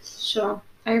know? Sure.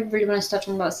 I really want to start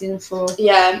talking about season 4.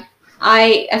 Yeah.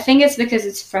 I think it's because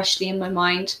it's freshly in my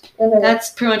mind.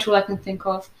 That's pretty much all I can think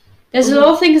of. There's a lot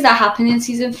of things that happen in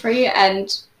season 3,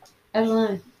 and I don't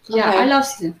know. Yeah, I love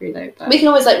season 3 though. But... we can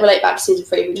always like relate back to season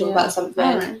 3 if we talk about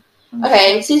something.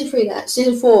 Okay, season 3 then.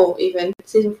 Season 4 even.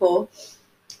 Season 4.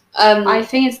 I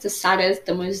think it's the saddest,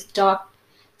 the most dark.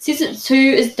 Season 2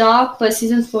 is dark, but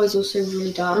season 4 is also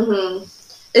really dark.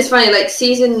 It's funny, like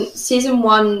season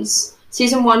 1,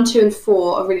 2 and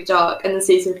 4 are really dark, and then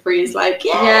season 3 is like,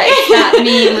 yay! Yeah, it's that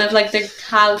meme of like the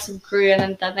clouds of Gru, and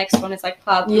then the next one is like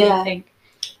clouds. I think.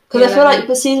 Because I feel like,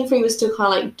 but season 3 was still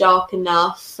kind of like dark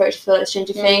enough for it to feel like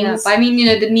Stranger Things. Yeah, but I mean, you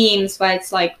know, the memes where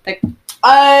it's like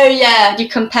oh yeah, you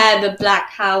compare the black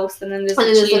house and then there's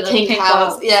the pink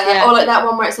house. Yeah, or like that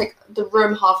one where it's like the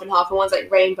room half and half, and one's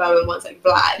like rainbow and one's like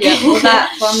black. Yeah, or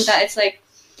that one that it's like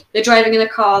they're driving in a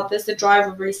car. There's the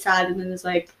driver really sad, and then there's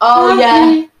like, oh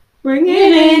yeah, bring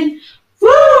it in,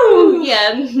 woo,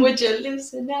 yeah. Would you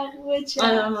listen now? Would you?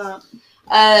 I don't know.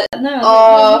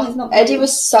 No, Eddie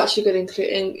was such a good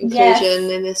inclusion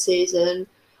in this season.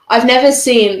 I've never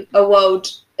seen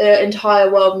an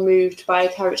entire world moved by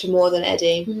a character more than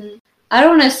Eddie. I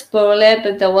don't want to spoil it,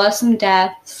 but there were some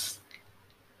deaths.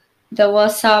 There were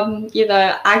some,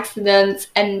 accidents,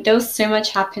 and there was so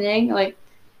much happening. Like,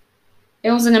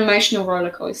 it was an emotional roller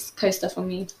coaster for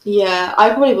me. Yeah,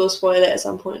 I probably will spoil it at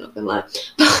some point, not gonna lie.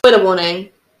 Spoiler warning,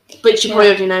 which you probably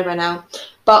already know by now.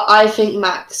 But I think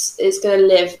Max is going to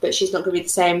live, but she's not going to be the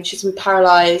same. She's going to be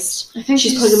paralysed. I think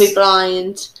she's probably going to be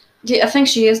blind. Yeah, I think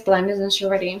she is blind, isn't she,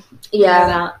 already?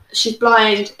 Yeah, she's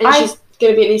blind, and she's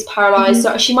going to be at least paralysed.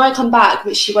 So she might come back,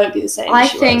 but she won't be the same. I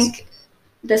think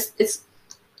it's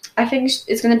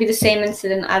going to be the same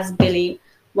incident as Billy,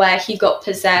 where he got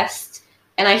possessed.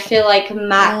 And I feel like it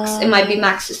might be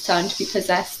Max's turn to be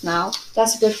possessed now.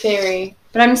 That's a good theory.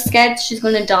 But I'm scared she's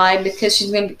going to die because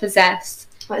she's going to be possessed.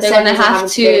 They're going to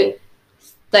have to,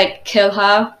 kill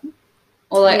her.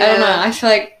 Or, I don't know. I feel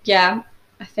like, I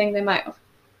think they might.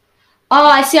 Oh,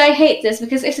 I see. I hate this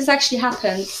because if this actually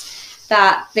happens,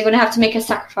 that they're going to have to make a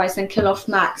sacrifice and kill off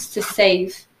Max to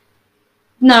save.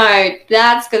 No,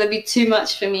 that's going to be too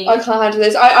much for me. I can't handle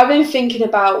this. I've been thinking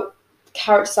about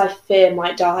characters I fear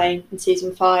might die in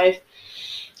season 5.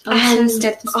 I'm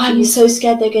so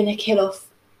scared they're going to kill off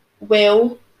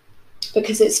Will.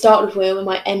 Because it started with Will, it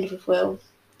might end with Will.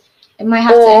 It might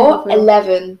have to end with Will.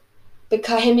 11.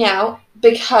 Because, hear me out.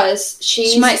 Because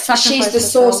she's the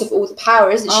source of all the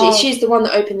power, isn't she? She's the one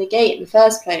that opened the gate in the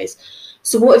first place.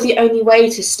 So what if the only way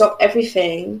to stop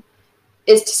everything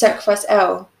is to sacrifice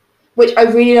Elle? Which I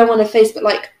really don't want to face, but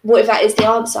what if that is the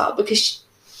answer? Because,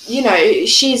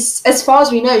 she's, as far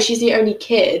as we know, she's the only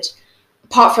kid,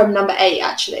 apart from number 8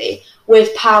 actually,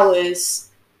 with powers.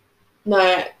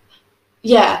 With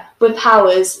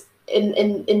powers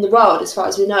in the world, as far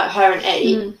as we know, her and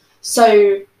 8.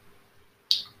 So,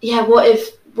 what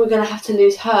if we're going to have to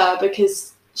lose her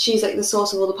because she's, the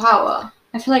source of all the power?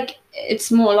 I feel like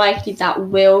it's more likely that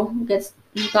Will gets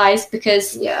you guys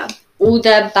because all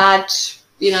their bad,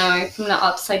 from the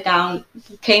upside down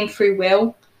came through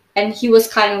Will. And he was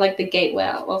kind of like the gateway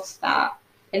of that.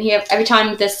 And every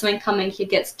time there's something coming, he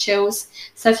gets chills.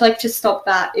 So I feel like to stop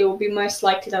that, it will be most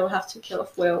likely that we'll have to kill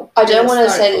off Will. I don't want to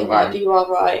say that you're right, but you are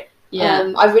right.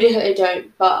 Yeah. I really hope they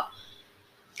don't, but...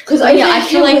 Because I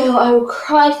feel like I will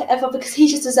cry forever because he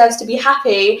just deserves to be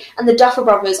happy. And the Duffer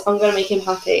Brothers, I'm going to make him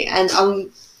happy. And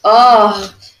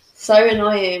so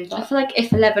annoying. But... I feel like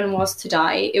if 11 was to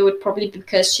die, it would probably be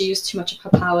because she used too much of her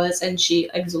powers and she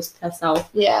exhausted herself.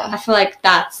 Yeah. I feel like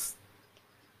that's...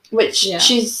 Which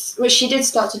she did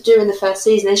start to do in the first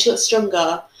season, and she got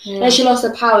stronger. And then she lost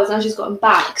her powers, now she's got them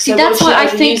back. See, so that's why I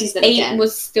think uses them 8 again?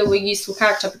 was still a useful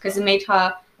character, because it made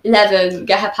her 11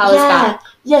 get her powers back.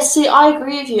 Yeah, see, I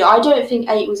agree with you. I don't think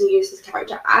 8 was a useless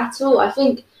character at all. I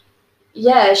think,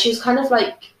 she was kind of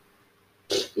like,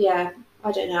 I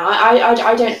don't know.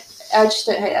 I just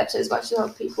don't hate that as much as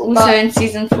other people. Also, in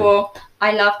season 4,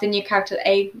 I love the new character,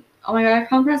 oh my god, I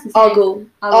can't pronounce his name. Argyle.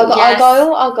 Yes.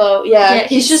 Argyle. Yeah,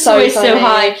 he's just always so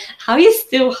high. How are you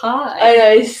still high? I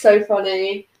know, he's so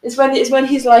funny. It's when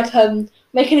he's like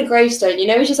making a gravestone. You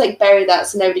know, he's just like bury that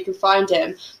so nobody can find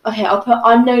him. Okay, I'll put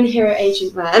unknown hero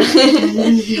agent man.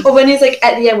 Or when he's like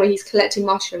at the end where he's collecting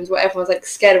mushrooms, where everyone's like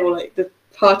scared of all like the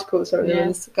particles from him and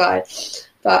this guy.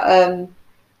 But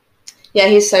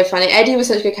he's so funny. Eddie was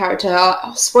such a good character.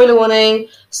 Spoiler warning: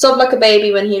 sobbed like a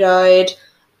baby when he died.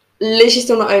 Literally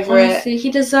still not over Honestly,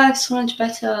 he deserves so much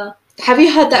better. Have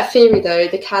you heard that theory though,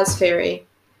 the Kaz theory?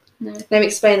 No. Let me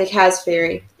explain the Kaz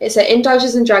theory. It's that in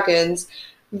Dungeons and Dragons,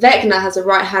 Vecna has a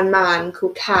right-hand man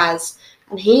called Kaz,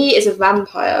 and he is a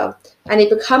vampire, and he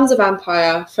becomes a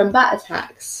vampire from bat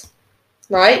attacks.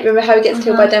 Right? Remember how he gets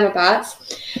killed by demobats?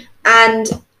 And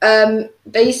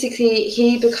basically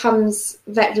he becomes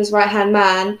Vecna's right-hand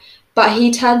man, but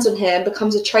he turns on him,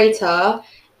 becomes a traitor,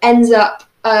 ends up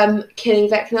killing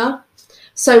Vecna.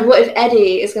 So what if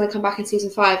Eddie is going to come back in season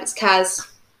 5? It's Kaz.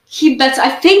 I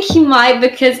think he might,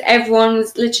 because everyone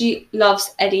literally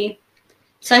loves Eddie.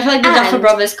 So I feel like the Duffer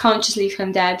Brothers can't just leave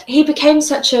him dead. He became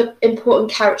such an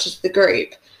important character to the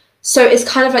group. So it's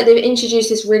kind of like they've introduced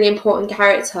this really important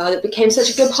character that became such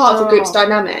a good part of the group's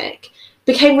dynamic.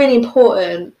 Became really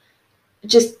important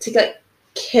just to like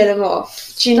kill him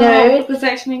off. Do you know? That's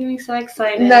actually making me so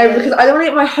excited. No, because I don't want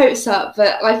to get my hopes up,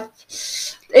 but like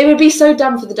it would be so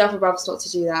dumb for the Duffer Brothers not to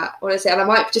do that, honestly, and I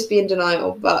might just be in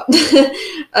denial, but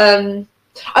I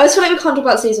just feel like we can't talk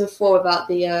about season 4 without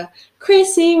the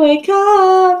Chrissy, wake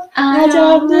up, I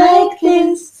don't like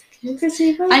this.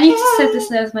 Chrissy, wake I need to up. set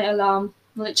this as my alarm.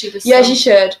 Literally this Yeah, song. she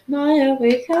should. Maya,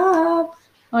 wake up.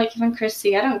 Like even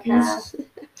Chrissy, I don't care.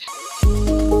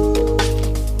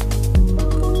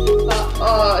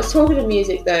 Talking of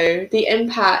music though, the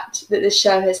impact that this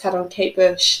show has had on Kate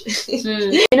Bush. You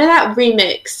know that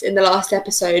remix in the last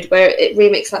episode where it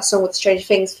remixed that song with the Stranger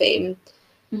Things theme?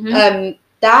 Mm-hmm.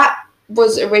 That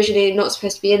was originally not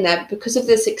supposed to be in there, but because of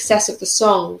the success of the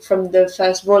song from the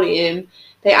first volume,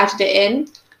 they added it in.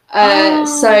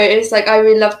 So it's like I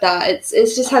really love that.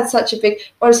 It's just had such a big,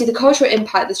 honestly, the cultural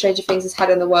impact that Stranger Things has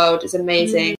had on the world is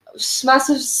amazing.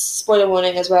 Massive spoiler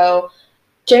warning as well.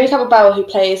 Jamie Campbell, who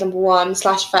plays number 1 /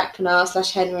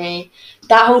 Vecna / Henry,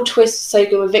 that whole twist was so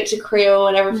good with Victor Creel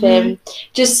and everything.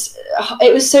 Just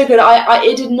it was so good.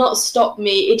 It did not stop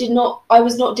me. I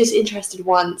was not disinterested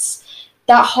once.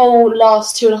 That whole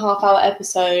last 2.5 hour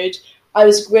episode, I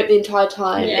was gripped the entire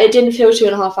time. Yeah. It didn't feel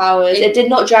 2.5 hours. It did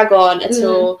not drag on at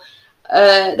all.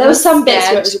 There was some bits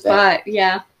where it was a bit. But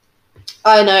yeah.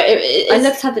 I know. I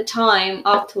looked at the time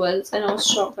afterwards and I was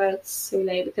shocked that it's so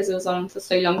late because it was on for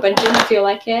so long, but it didn't feel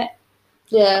like it.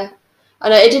 Yeah. I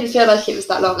know, it didn't feel like it was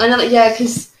that long. And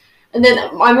then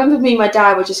I remember me and my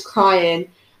dad were just crying.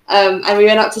 And we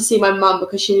went up to see my mum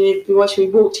because she needed to be watching.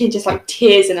 We walked in just like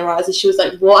tears in her eyes and she was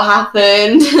like, what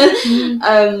happened?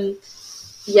 I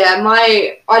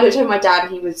looked at my dad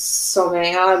and he was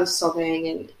sobbing. I was sobbing,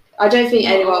 and I don't think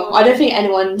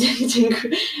anyone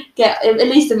didn't get at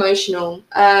least emotional.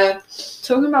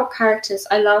 Talking about characters,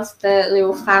 I love the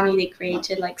little family they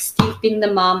created, like Steve being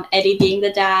the mum, Eddie being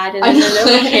the dad, and then the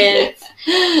little kids.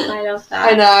 I love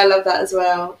that. I know, I love that as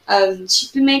well.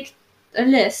 Should we make a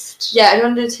list? Yeah, I'm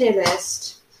going to do a tier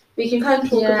list. We can kind of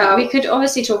talk about... We could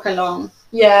obviously talk along.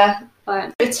 Yeah.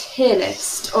 But a tier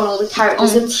list on all the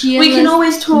characters. And we can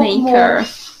always talk more.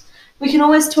 We can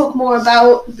always talk more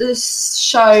about this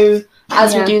show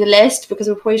as we do the list, because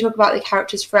we'll probably talk about the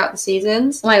characters throughout the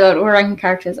seasons. Oh my god, we're ranking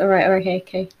characters. Alright,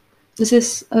 okay. Is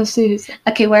this...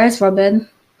 Okay, where is Robin?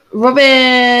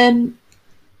 Robin...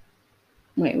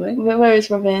 Wait. Where is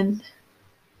Robin?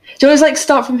 Do you always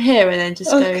start from here and then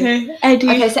just go... Eddie.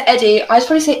 Okay, so Eddie, I'd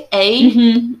probably say A.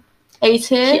 Mm-hmm. A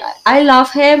tier. I love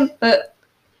him, but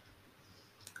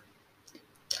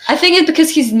I think it's because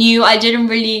he's new. I didn't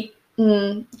really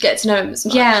get to know him as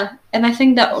much. Yeah, and I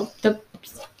think that the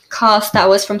cast that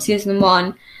was from season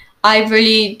 1, I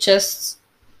really just...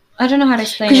 I don't know how to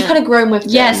explain it. Because you've kind of grown with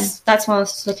them. Yes, that's what I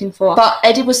was looking for. But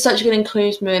Eddie was such a good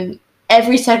inclusion.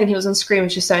 Every second he was on screen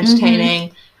was just so entertaining.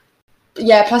 Mm-hmm.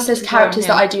 Yeah, plus there's characters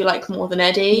that I do like more than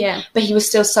Eddie. Yeah. But he was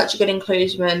still such a good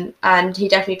inclusion, and he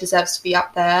definitely deserves to be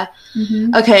up there.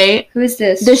 Mm-hmm. Okay. Who is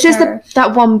this? This is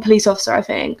that one police officer, I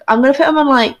think. I'm going to put him on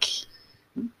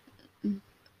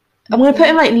I'm going to put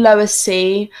him like lower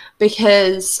C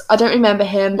because I don't remember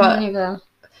him, but do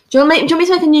you want me to make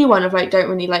a new one of like don't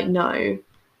really like know?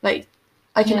 Like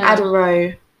I can add a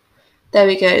row. There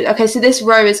we go. Okay, so this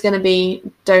row is going to be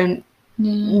don't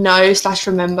know /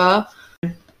 remember.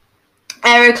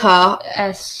 Erica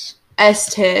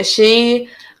S tier. She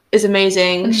is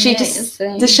amazing. She just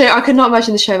the show. I could not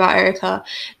imagine the show without Erica.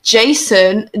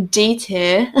 Jason D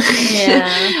tier.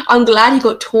 Yeah. I'm glad he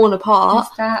got torn apart.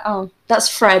 What's that? Oh, that's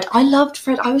Fred. I loved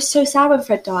Fred. I was so sad when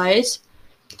Fred died.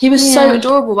 He was so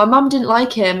adorable. My mum didn't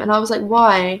like him, and I was like,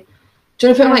 why? Do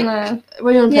you want to put him like?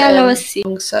 Where do you want to put him? Lower C.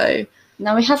 So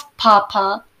now we have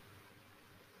Papa.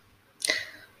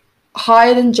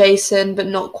 Higher than Jason, but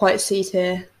not quite C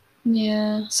tier.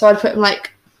 Yeah. So I'd put him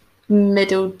like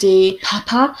middle D.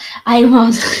 Papa, I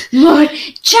want more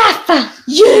Jaffa.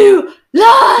 You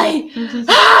lie.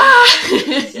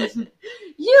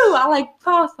 You are like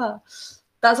Papa.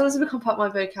 That's always become part of my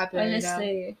vocabulary.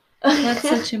 Honestly, that's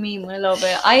such a meme. I love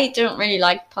it. I don't really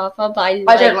like Papa, but I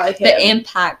don't like the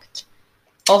impact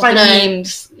of the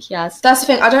memes he has. That's the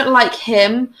thing. I don't like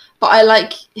him, but I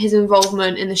like his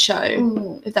involvement in the show.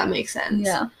 Ooh. If that makes sense.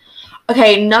 Yeah.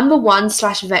 Okay, number 1 /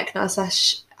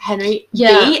 Vecna / Henry.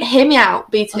 Yeah. B. Hear me out.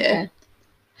 B tier. Okay.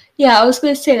 Yeah, I was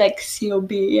gonna say like C or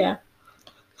B. Yeah.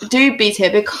 Do B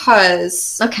tier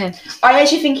because I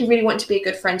actually think he really wanted to be a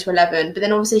good friend to Eleven, but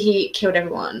then obviously he killed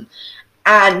everyone,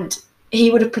 and he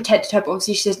would have protected her. But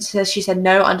obviously she said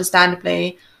no,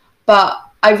 understandably. But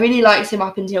I really liked him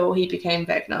up until he became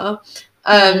Vecna.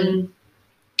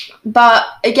 But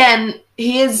again,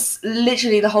 he is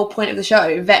literally the whole point of the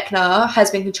show. Vecna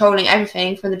has been controlling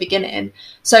everything from the beginning.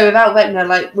 So without Vecna,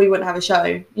 like, we wouldn't have a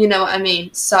show. You know what I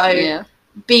mean? So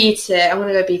B tier. I'm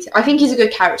gonna go B tier. I think he's a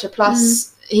good character.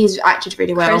 Plus, he's acted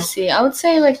really well. Chrissy, I would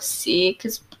say like C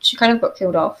because she kind of got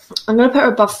killed off. I'm gonna put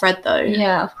her above Fred though.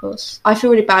 Yeah, of course. I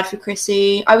feel really bad for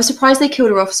Chrissy. I was surprised they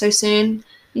killed her off so soon.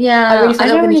 Yeah, I really thought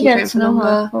they were going to keep her to for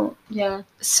longer. Oh, yeah.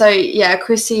 So yeah,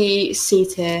 Chrissy C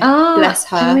tier. Bless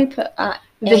her. Can we put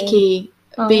Vicky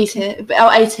B tier. Oh,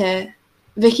 A tier.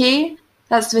 Vicky?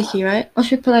 That's Vicky, right? Or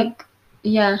should we put like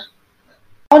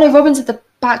Oh no, Robin's at the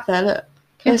back there, look.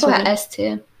 Can we put her S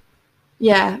tier?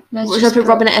 Yeah. Should I put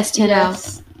Robin at S tier now?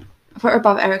 I put her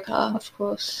above Erica. Of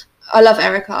course. I love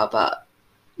Erica, but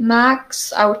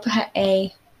Max, I would put her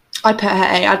A. I'd put her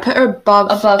A. I'd put her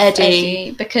above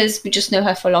Eddie because we just know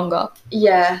her for longer.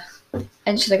 Yeah.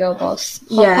 And she's a girl boss.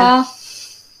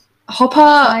 Hopper.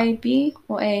 I B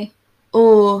or A?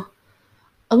 Oh,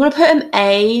 I'm gonna put him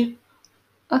A.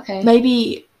 Okay.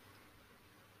 Maybe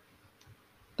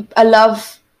I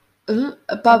love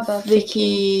above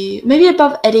Vicky. Maybe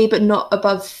above Eddie, but not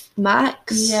above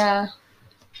Max. Yeah.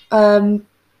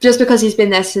 Just because he's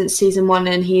been there since season 1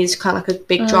 and he's kind of like a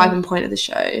big driving point of the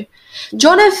show.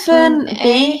 Jonathan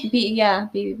B. B.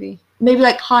 Maybe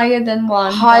like higher than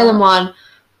 1. Higher than 1,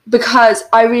 because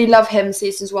I really love him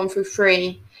seasons 1 through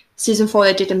 3. Season 4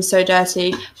 they did him so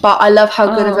dirty, but I love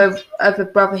how good of a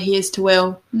brother he is to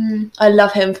Will. I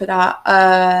love him for that.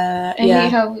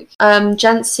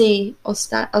 Jancy or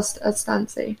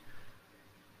Stancy.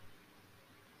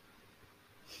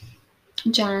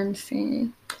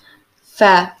 Jancy.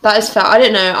 Fair. That is fair. I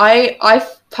don't know. I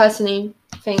personally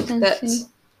think that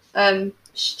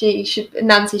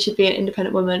Nancy should be an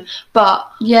independent woman,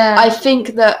 but I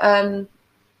think that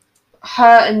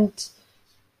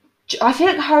I feel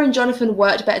like her and Jonathan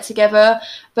worked better together,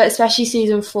 but especially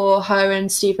season 4, her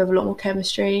and Steve have a lot more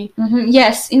chemistry.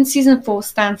 Yes, in season 4,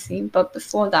 Stancy, but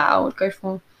before that, I would go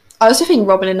for. I also think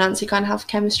Robin and Nancy kind of have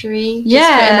chemistry.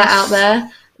 Just putting that out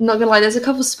there. I'm not gonna lie, there's a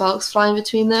couple sparks flying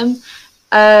between them.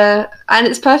 And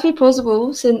it's perfectly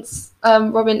plausible since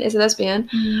Robin is a lesbian.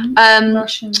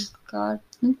 Russian god.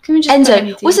 Can we just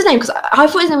Enzo. What's his name? Because I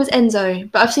thought his name was Enzo,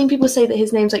 but I've seen people say that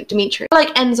his name's like Dimitri. I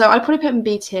like Enzo. I'd probably put him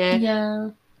B tier.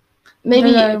 Yeah.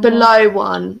 Maybe below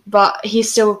 1, but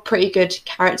he's still a pretty good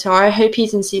character. I hope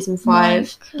he's in season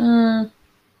 5. I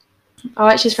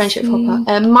like his friendship with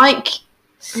Hopper. Mike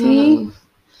C.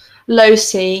 Low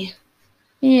C.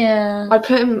 Yeah. I'd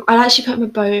actually put him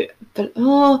above. But I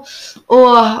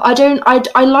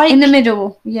like in the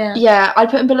middle. Yeah. Yeah, I'd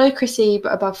put him below Chrissy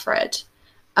but above Fred.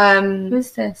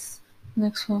 Who's this?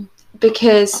 Next one.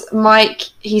 Because Mike,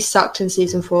 he sucked in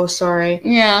season 4. Sorry.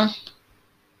 Yeah.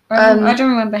 I don't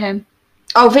remember him.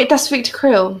 Oh, that's Victor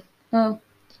Krill. Oh.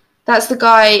 That's the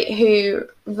guy who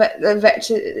number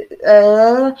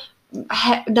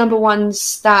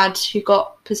 1's dad who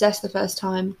got possessed the first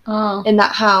time in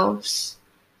that house.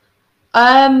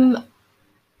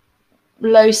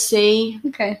 Low C.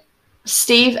 Okay.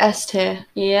 Steve S tier.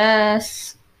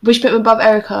 Yes. We should put him above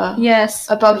Erica. Yes.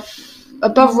 Above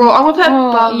Above Robin. I'm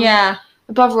gonna put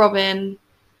above Robin.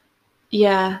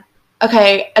 Yeah.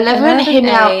 Okay. 11 him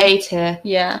out A tier.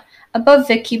 Yeah. Above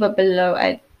Vicky, but below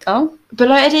Eddie. Oh.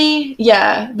 Below Eddie?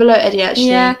 Yeah, below Eddie actually.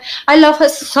 Yeah. I love her.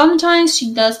 Sometimes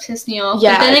she does piss me off.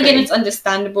 Yeah, but then again, it's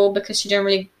understandable because she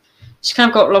kind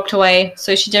of got locked away,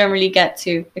 so she didn't really get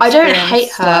to experience I don't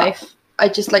hate her. life. I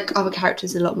just like other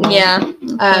characters a lot more. Yeah.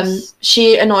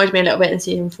 She annoyed me a little bit in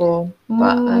season 4.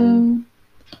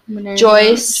 But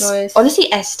Joyce.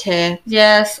 Honestly, S tier.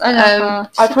 Yes, I love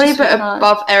her. I'd probably put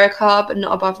above Erica, but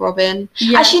not above Robin.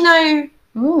 Yeah. Actually, no.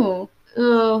 Ooh.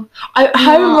 Her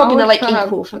and Robin are like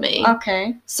equal for me.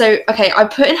 Okay. So, I'm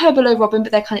putting her below Robin,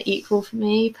 but they're kind of equal for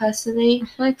me, personally. I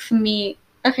feel like for me...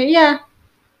 Okay, yeah.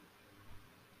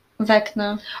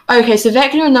 Vecna. Okay, so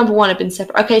Vecna and number 1 have been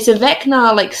separate. Okay, so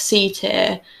Vecna, like, C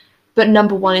tier, but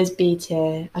number 1 is B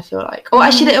tier, I feel like. Or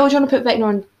actually, do you want to put Vecna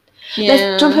on...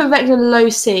 Yeah. Do you want to put Vecna low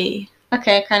C?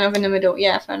 Okay, kind of in the middle.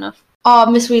 Yeah, fair enough. Oh,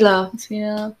 Miss Wheeler.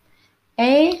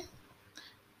 A?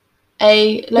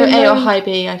 Low A or high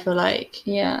B, I feel like.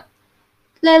 Yeah.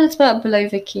 Let's put it below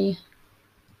Vicky.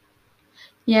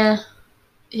 Yeah.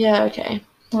 Yeah, okay.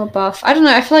 Or above. I don't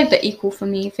know, I feel like they're equal for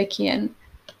me, Vicky, and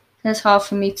it's hard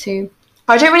for me too.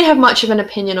 I don't really have much of an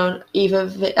opinion on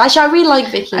either. Actually, I really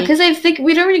like Vicky. Because I think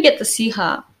we don't really get to see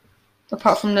her.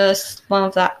 Apart from the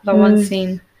one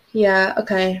scene. Yeah,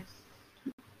 okay.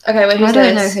 Okay, wait, who's I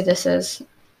don't know who this is.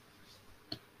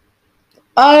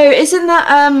 Oh, isn't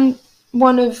that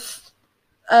one of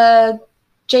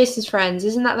Jason's friends?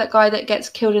 Isn't that guy that gets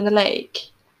killed in the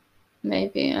lake?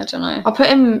 Maybe, I don't know. I'll put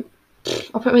him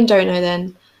in Don't Know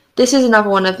then. This is another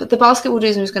one of the basketball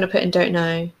dudes I'm just going to put in Don't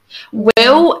Know.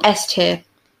 Will, S tier.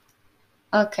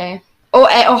 Okay. Or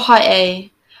high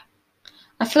A.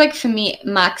 I feel like for me,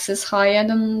 Max is higher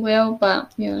than Will,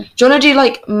 but yeah. Do you want to do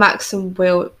like Max and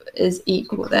Will is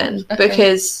equal then? Okay.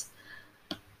 Because,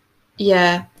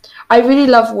 yeah, I really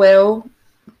love Will,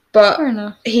 but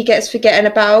he gets forgotten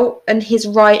about, and his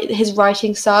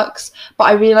writing sucks. But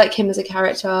I really like him as a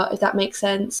character, if that makes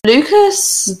sense.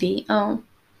 Lucas, B. Oh,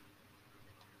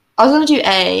 I was gonna do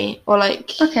A or like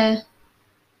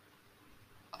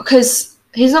because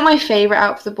he's not my favorite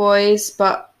out of the boys,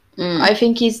 but I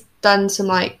think he's done some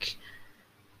I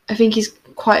think he's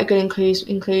quite a good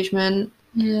inclusion.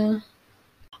 Yeah.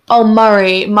 Oh,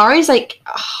 Murray's like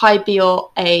high B or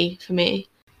A for me.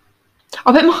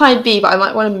 I'll put him high B, but I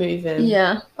might want to move him.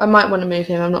 Yeah. I might want to move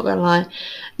him, I'm not going to lie.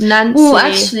 Nancy. Well,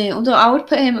 actually, although I would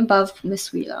put him above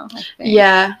Miss Wheeler, I think.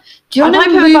 Yeah. Do you want to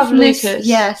put him above Lucas?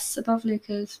 Yes, above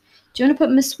Lucas. Do you want to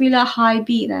put Miss Wheeler high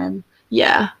B then?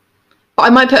 Yeah. But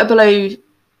I might put her below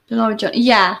Jonathan.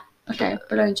 Yeah. Okay,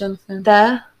 below Jonathan.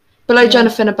 There? Below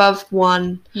Jonathan, above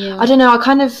 1. Yeah. I don't know, I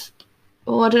don't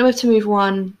know if to move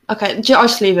 1. Okay, I'll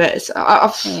just leave it.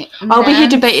 I'll be here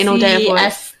debating all day,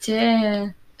 boys.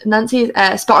 Nancy is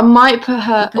S, but I might put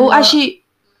her... actually,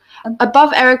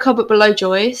 above Erica, but below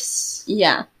Joyce.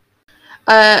 Yeah.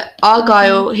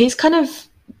 Argyle, he's kind of...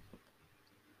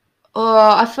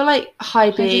 I feel like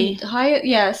high B.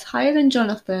 Higher than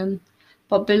Jonathan,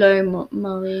 but below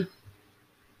Murray.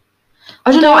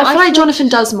 I don't know, I feel like Jonathan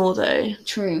does more, though.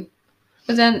 True.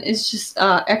 But then it's just...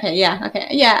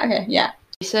 yeah.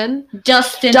 Justin,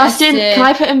 can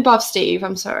I put him above Steve?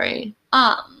 I'm sorry.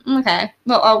 Okay.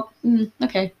 Well,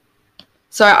 okay.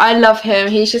 Sorry, I love him.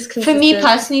 He's just consistent. For me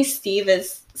personally, Steve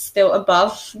is still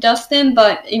above Dustin,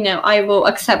 but I will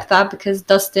accept that because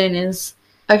Dustin is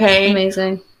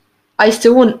amazing. I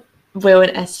still want Will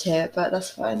and S tier, but that's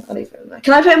fine. I'll leave it in there.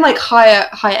 Can I put him like high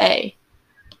A?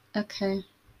 Okay.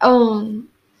 Oh.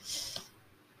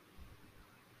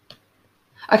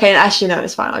 Okay, actually no,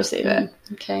 it's fine. I'll just leave it.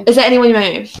 Okay. Is there anyone you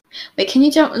move? Wait, can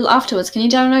you afterwards? Can you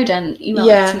download and email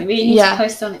it to me? We need to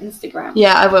post on Instagram.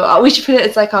 Yeah, I will. We should put it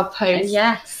as like our post.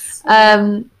 Yes.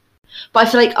 But I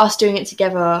feel like us doing it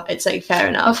together, it's like fair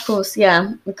enough. Of course,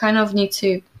 yeah. We kind of need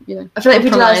to, I feel like if we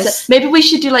do that, maybe we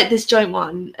should do like this joint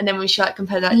one, and then we should like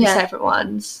compare that to separate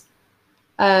ones.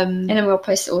 And then we'll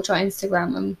post it all to our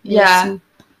Instagram. And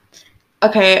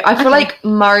Okay, I feel like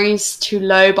Murray's too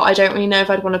low, but I don't really know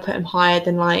if I'd want to put him higher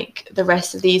than like the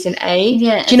rest of these in A.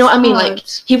 Yeah, do you know what I mean? Like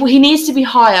he needs to be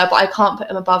higher, but I can't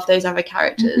put him above those other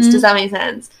characters. Mm-hmm. Does that make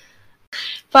sense?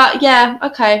 But yeah,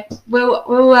 okay, we'll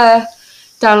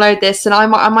download this, and I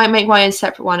might make my own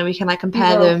separate one, and we can like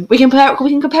compare them. We can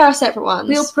compare our separate ones.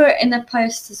 We'll put it in the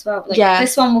post as well. Like,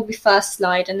 this one will be first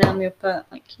slide, and then we'll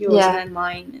put like yours and then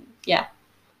mine. And,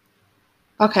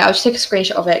 Okay, I'll just take a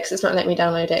screenshot of it because it's not letting me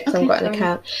download it because I haven't got an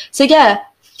account. So yeah,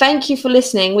 thank you for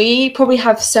listening. We probably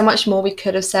have so much more we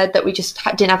could have said that we just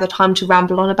didn't have the time to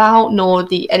ramble on about, nor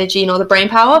the energy, nor the brain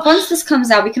power. Once this comes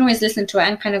out, we can always listen to it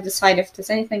and kind of decide if there's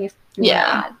anything if we want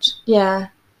to add.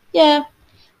 Yeah.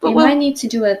 But we might need to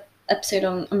do an episode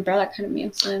on Umbrella Academy.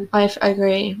 So I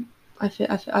agree. I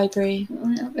agree.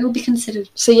 It will be considered.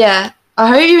 So yeah, I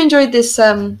hope you enjoyed this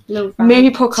movie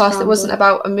podcast that wasn't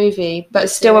about a movie, but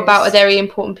still about a very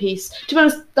important piece. To be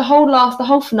honest, the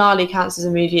whole finale counts as a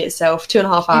movie itself.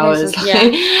 2.5 hours.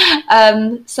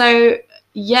 So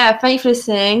yeah, thank you for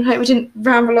listening. Hope we didn't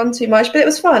ramble on too much, but it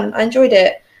was fun. I enjoyed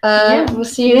it. We'll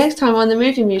see you next time on the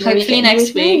movie. Hopefully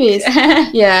next week.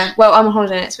 Yeah. Well, I'm on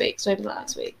holiday next week, so maybe not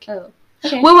next week. Oh.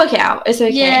 Okay. We'll work it out. It's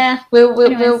okay. Yeah.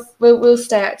 We'll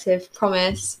stay active.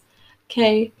 Promise.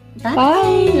 Okay.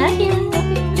 Bye. Love you.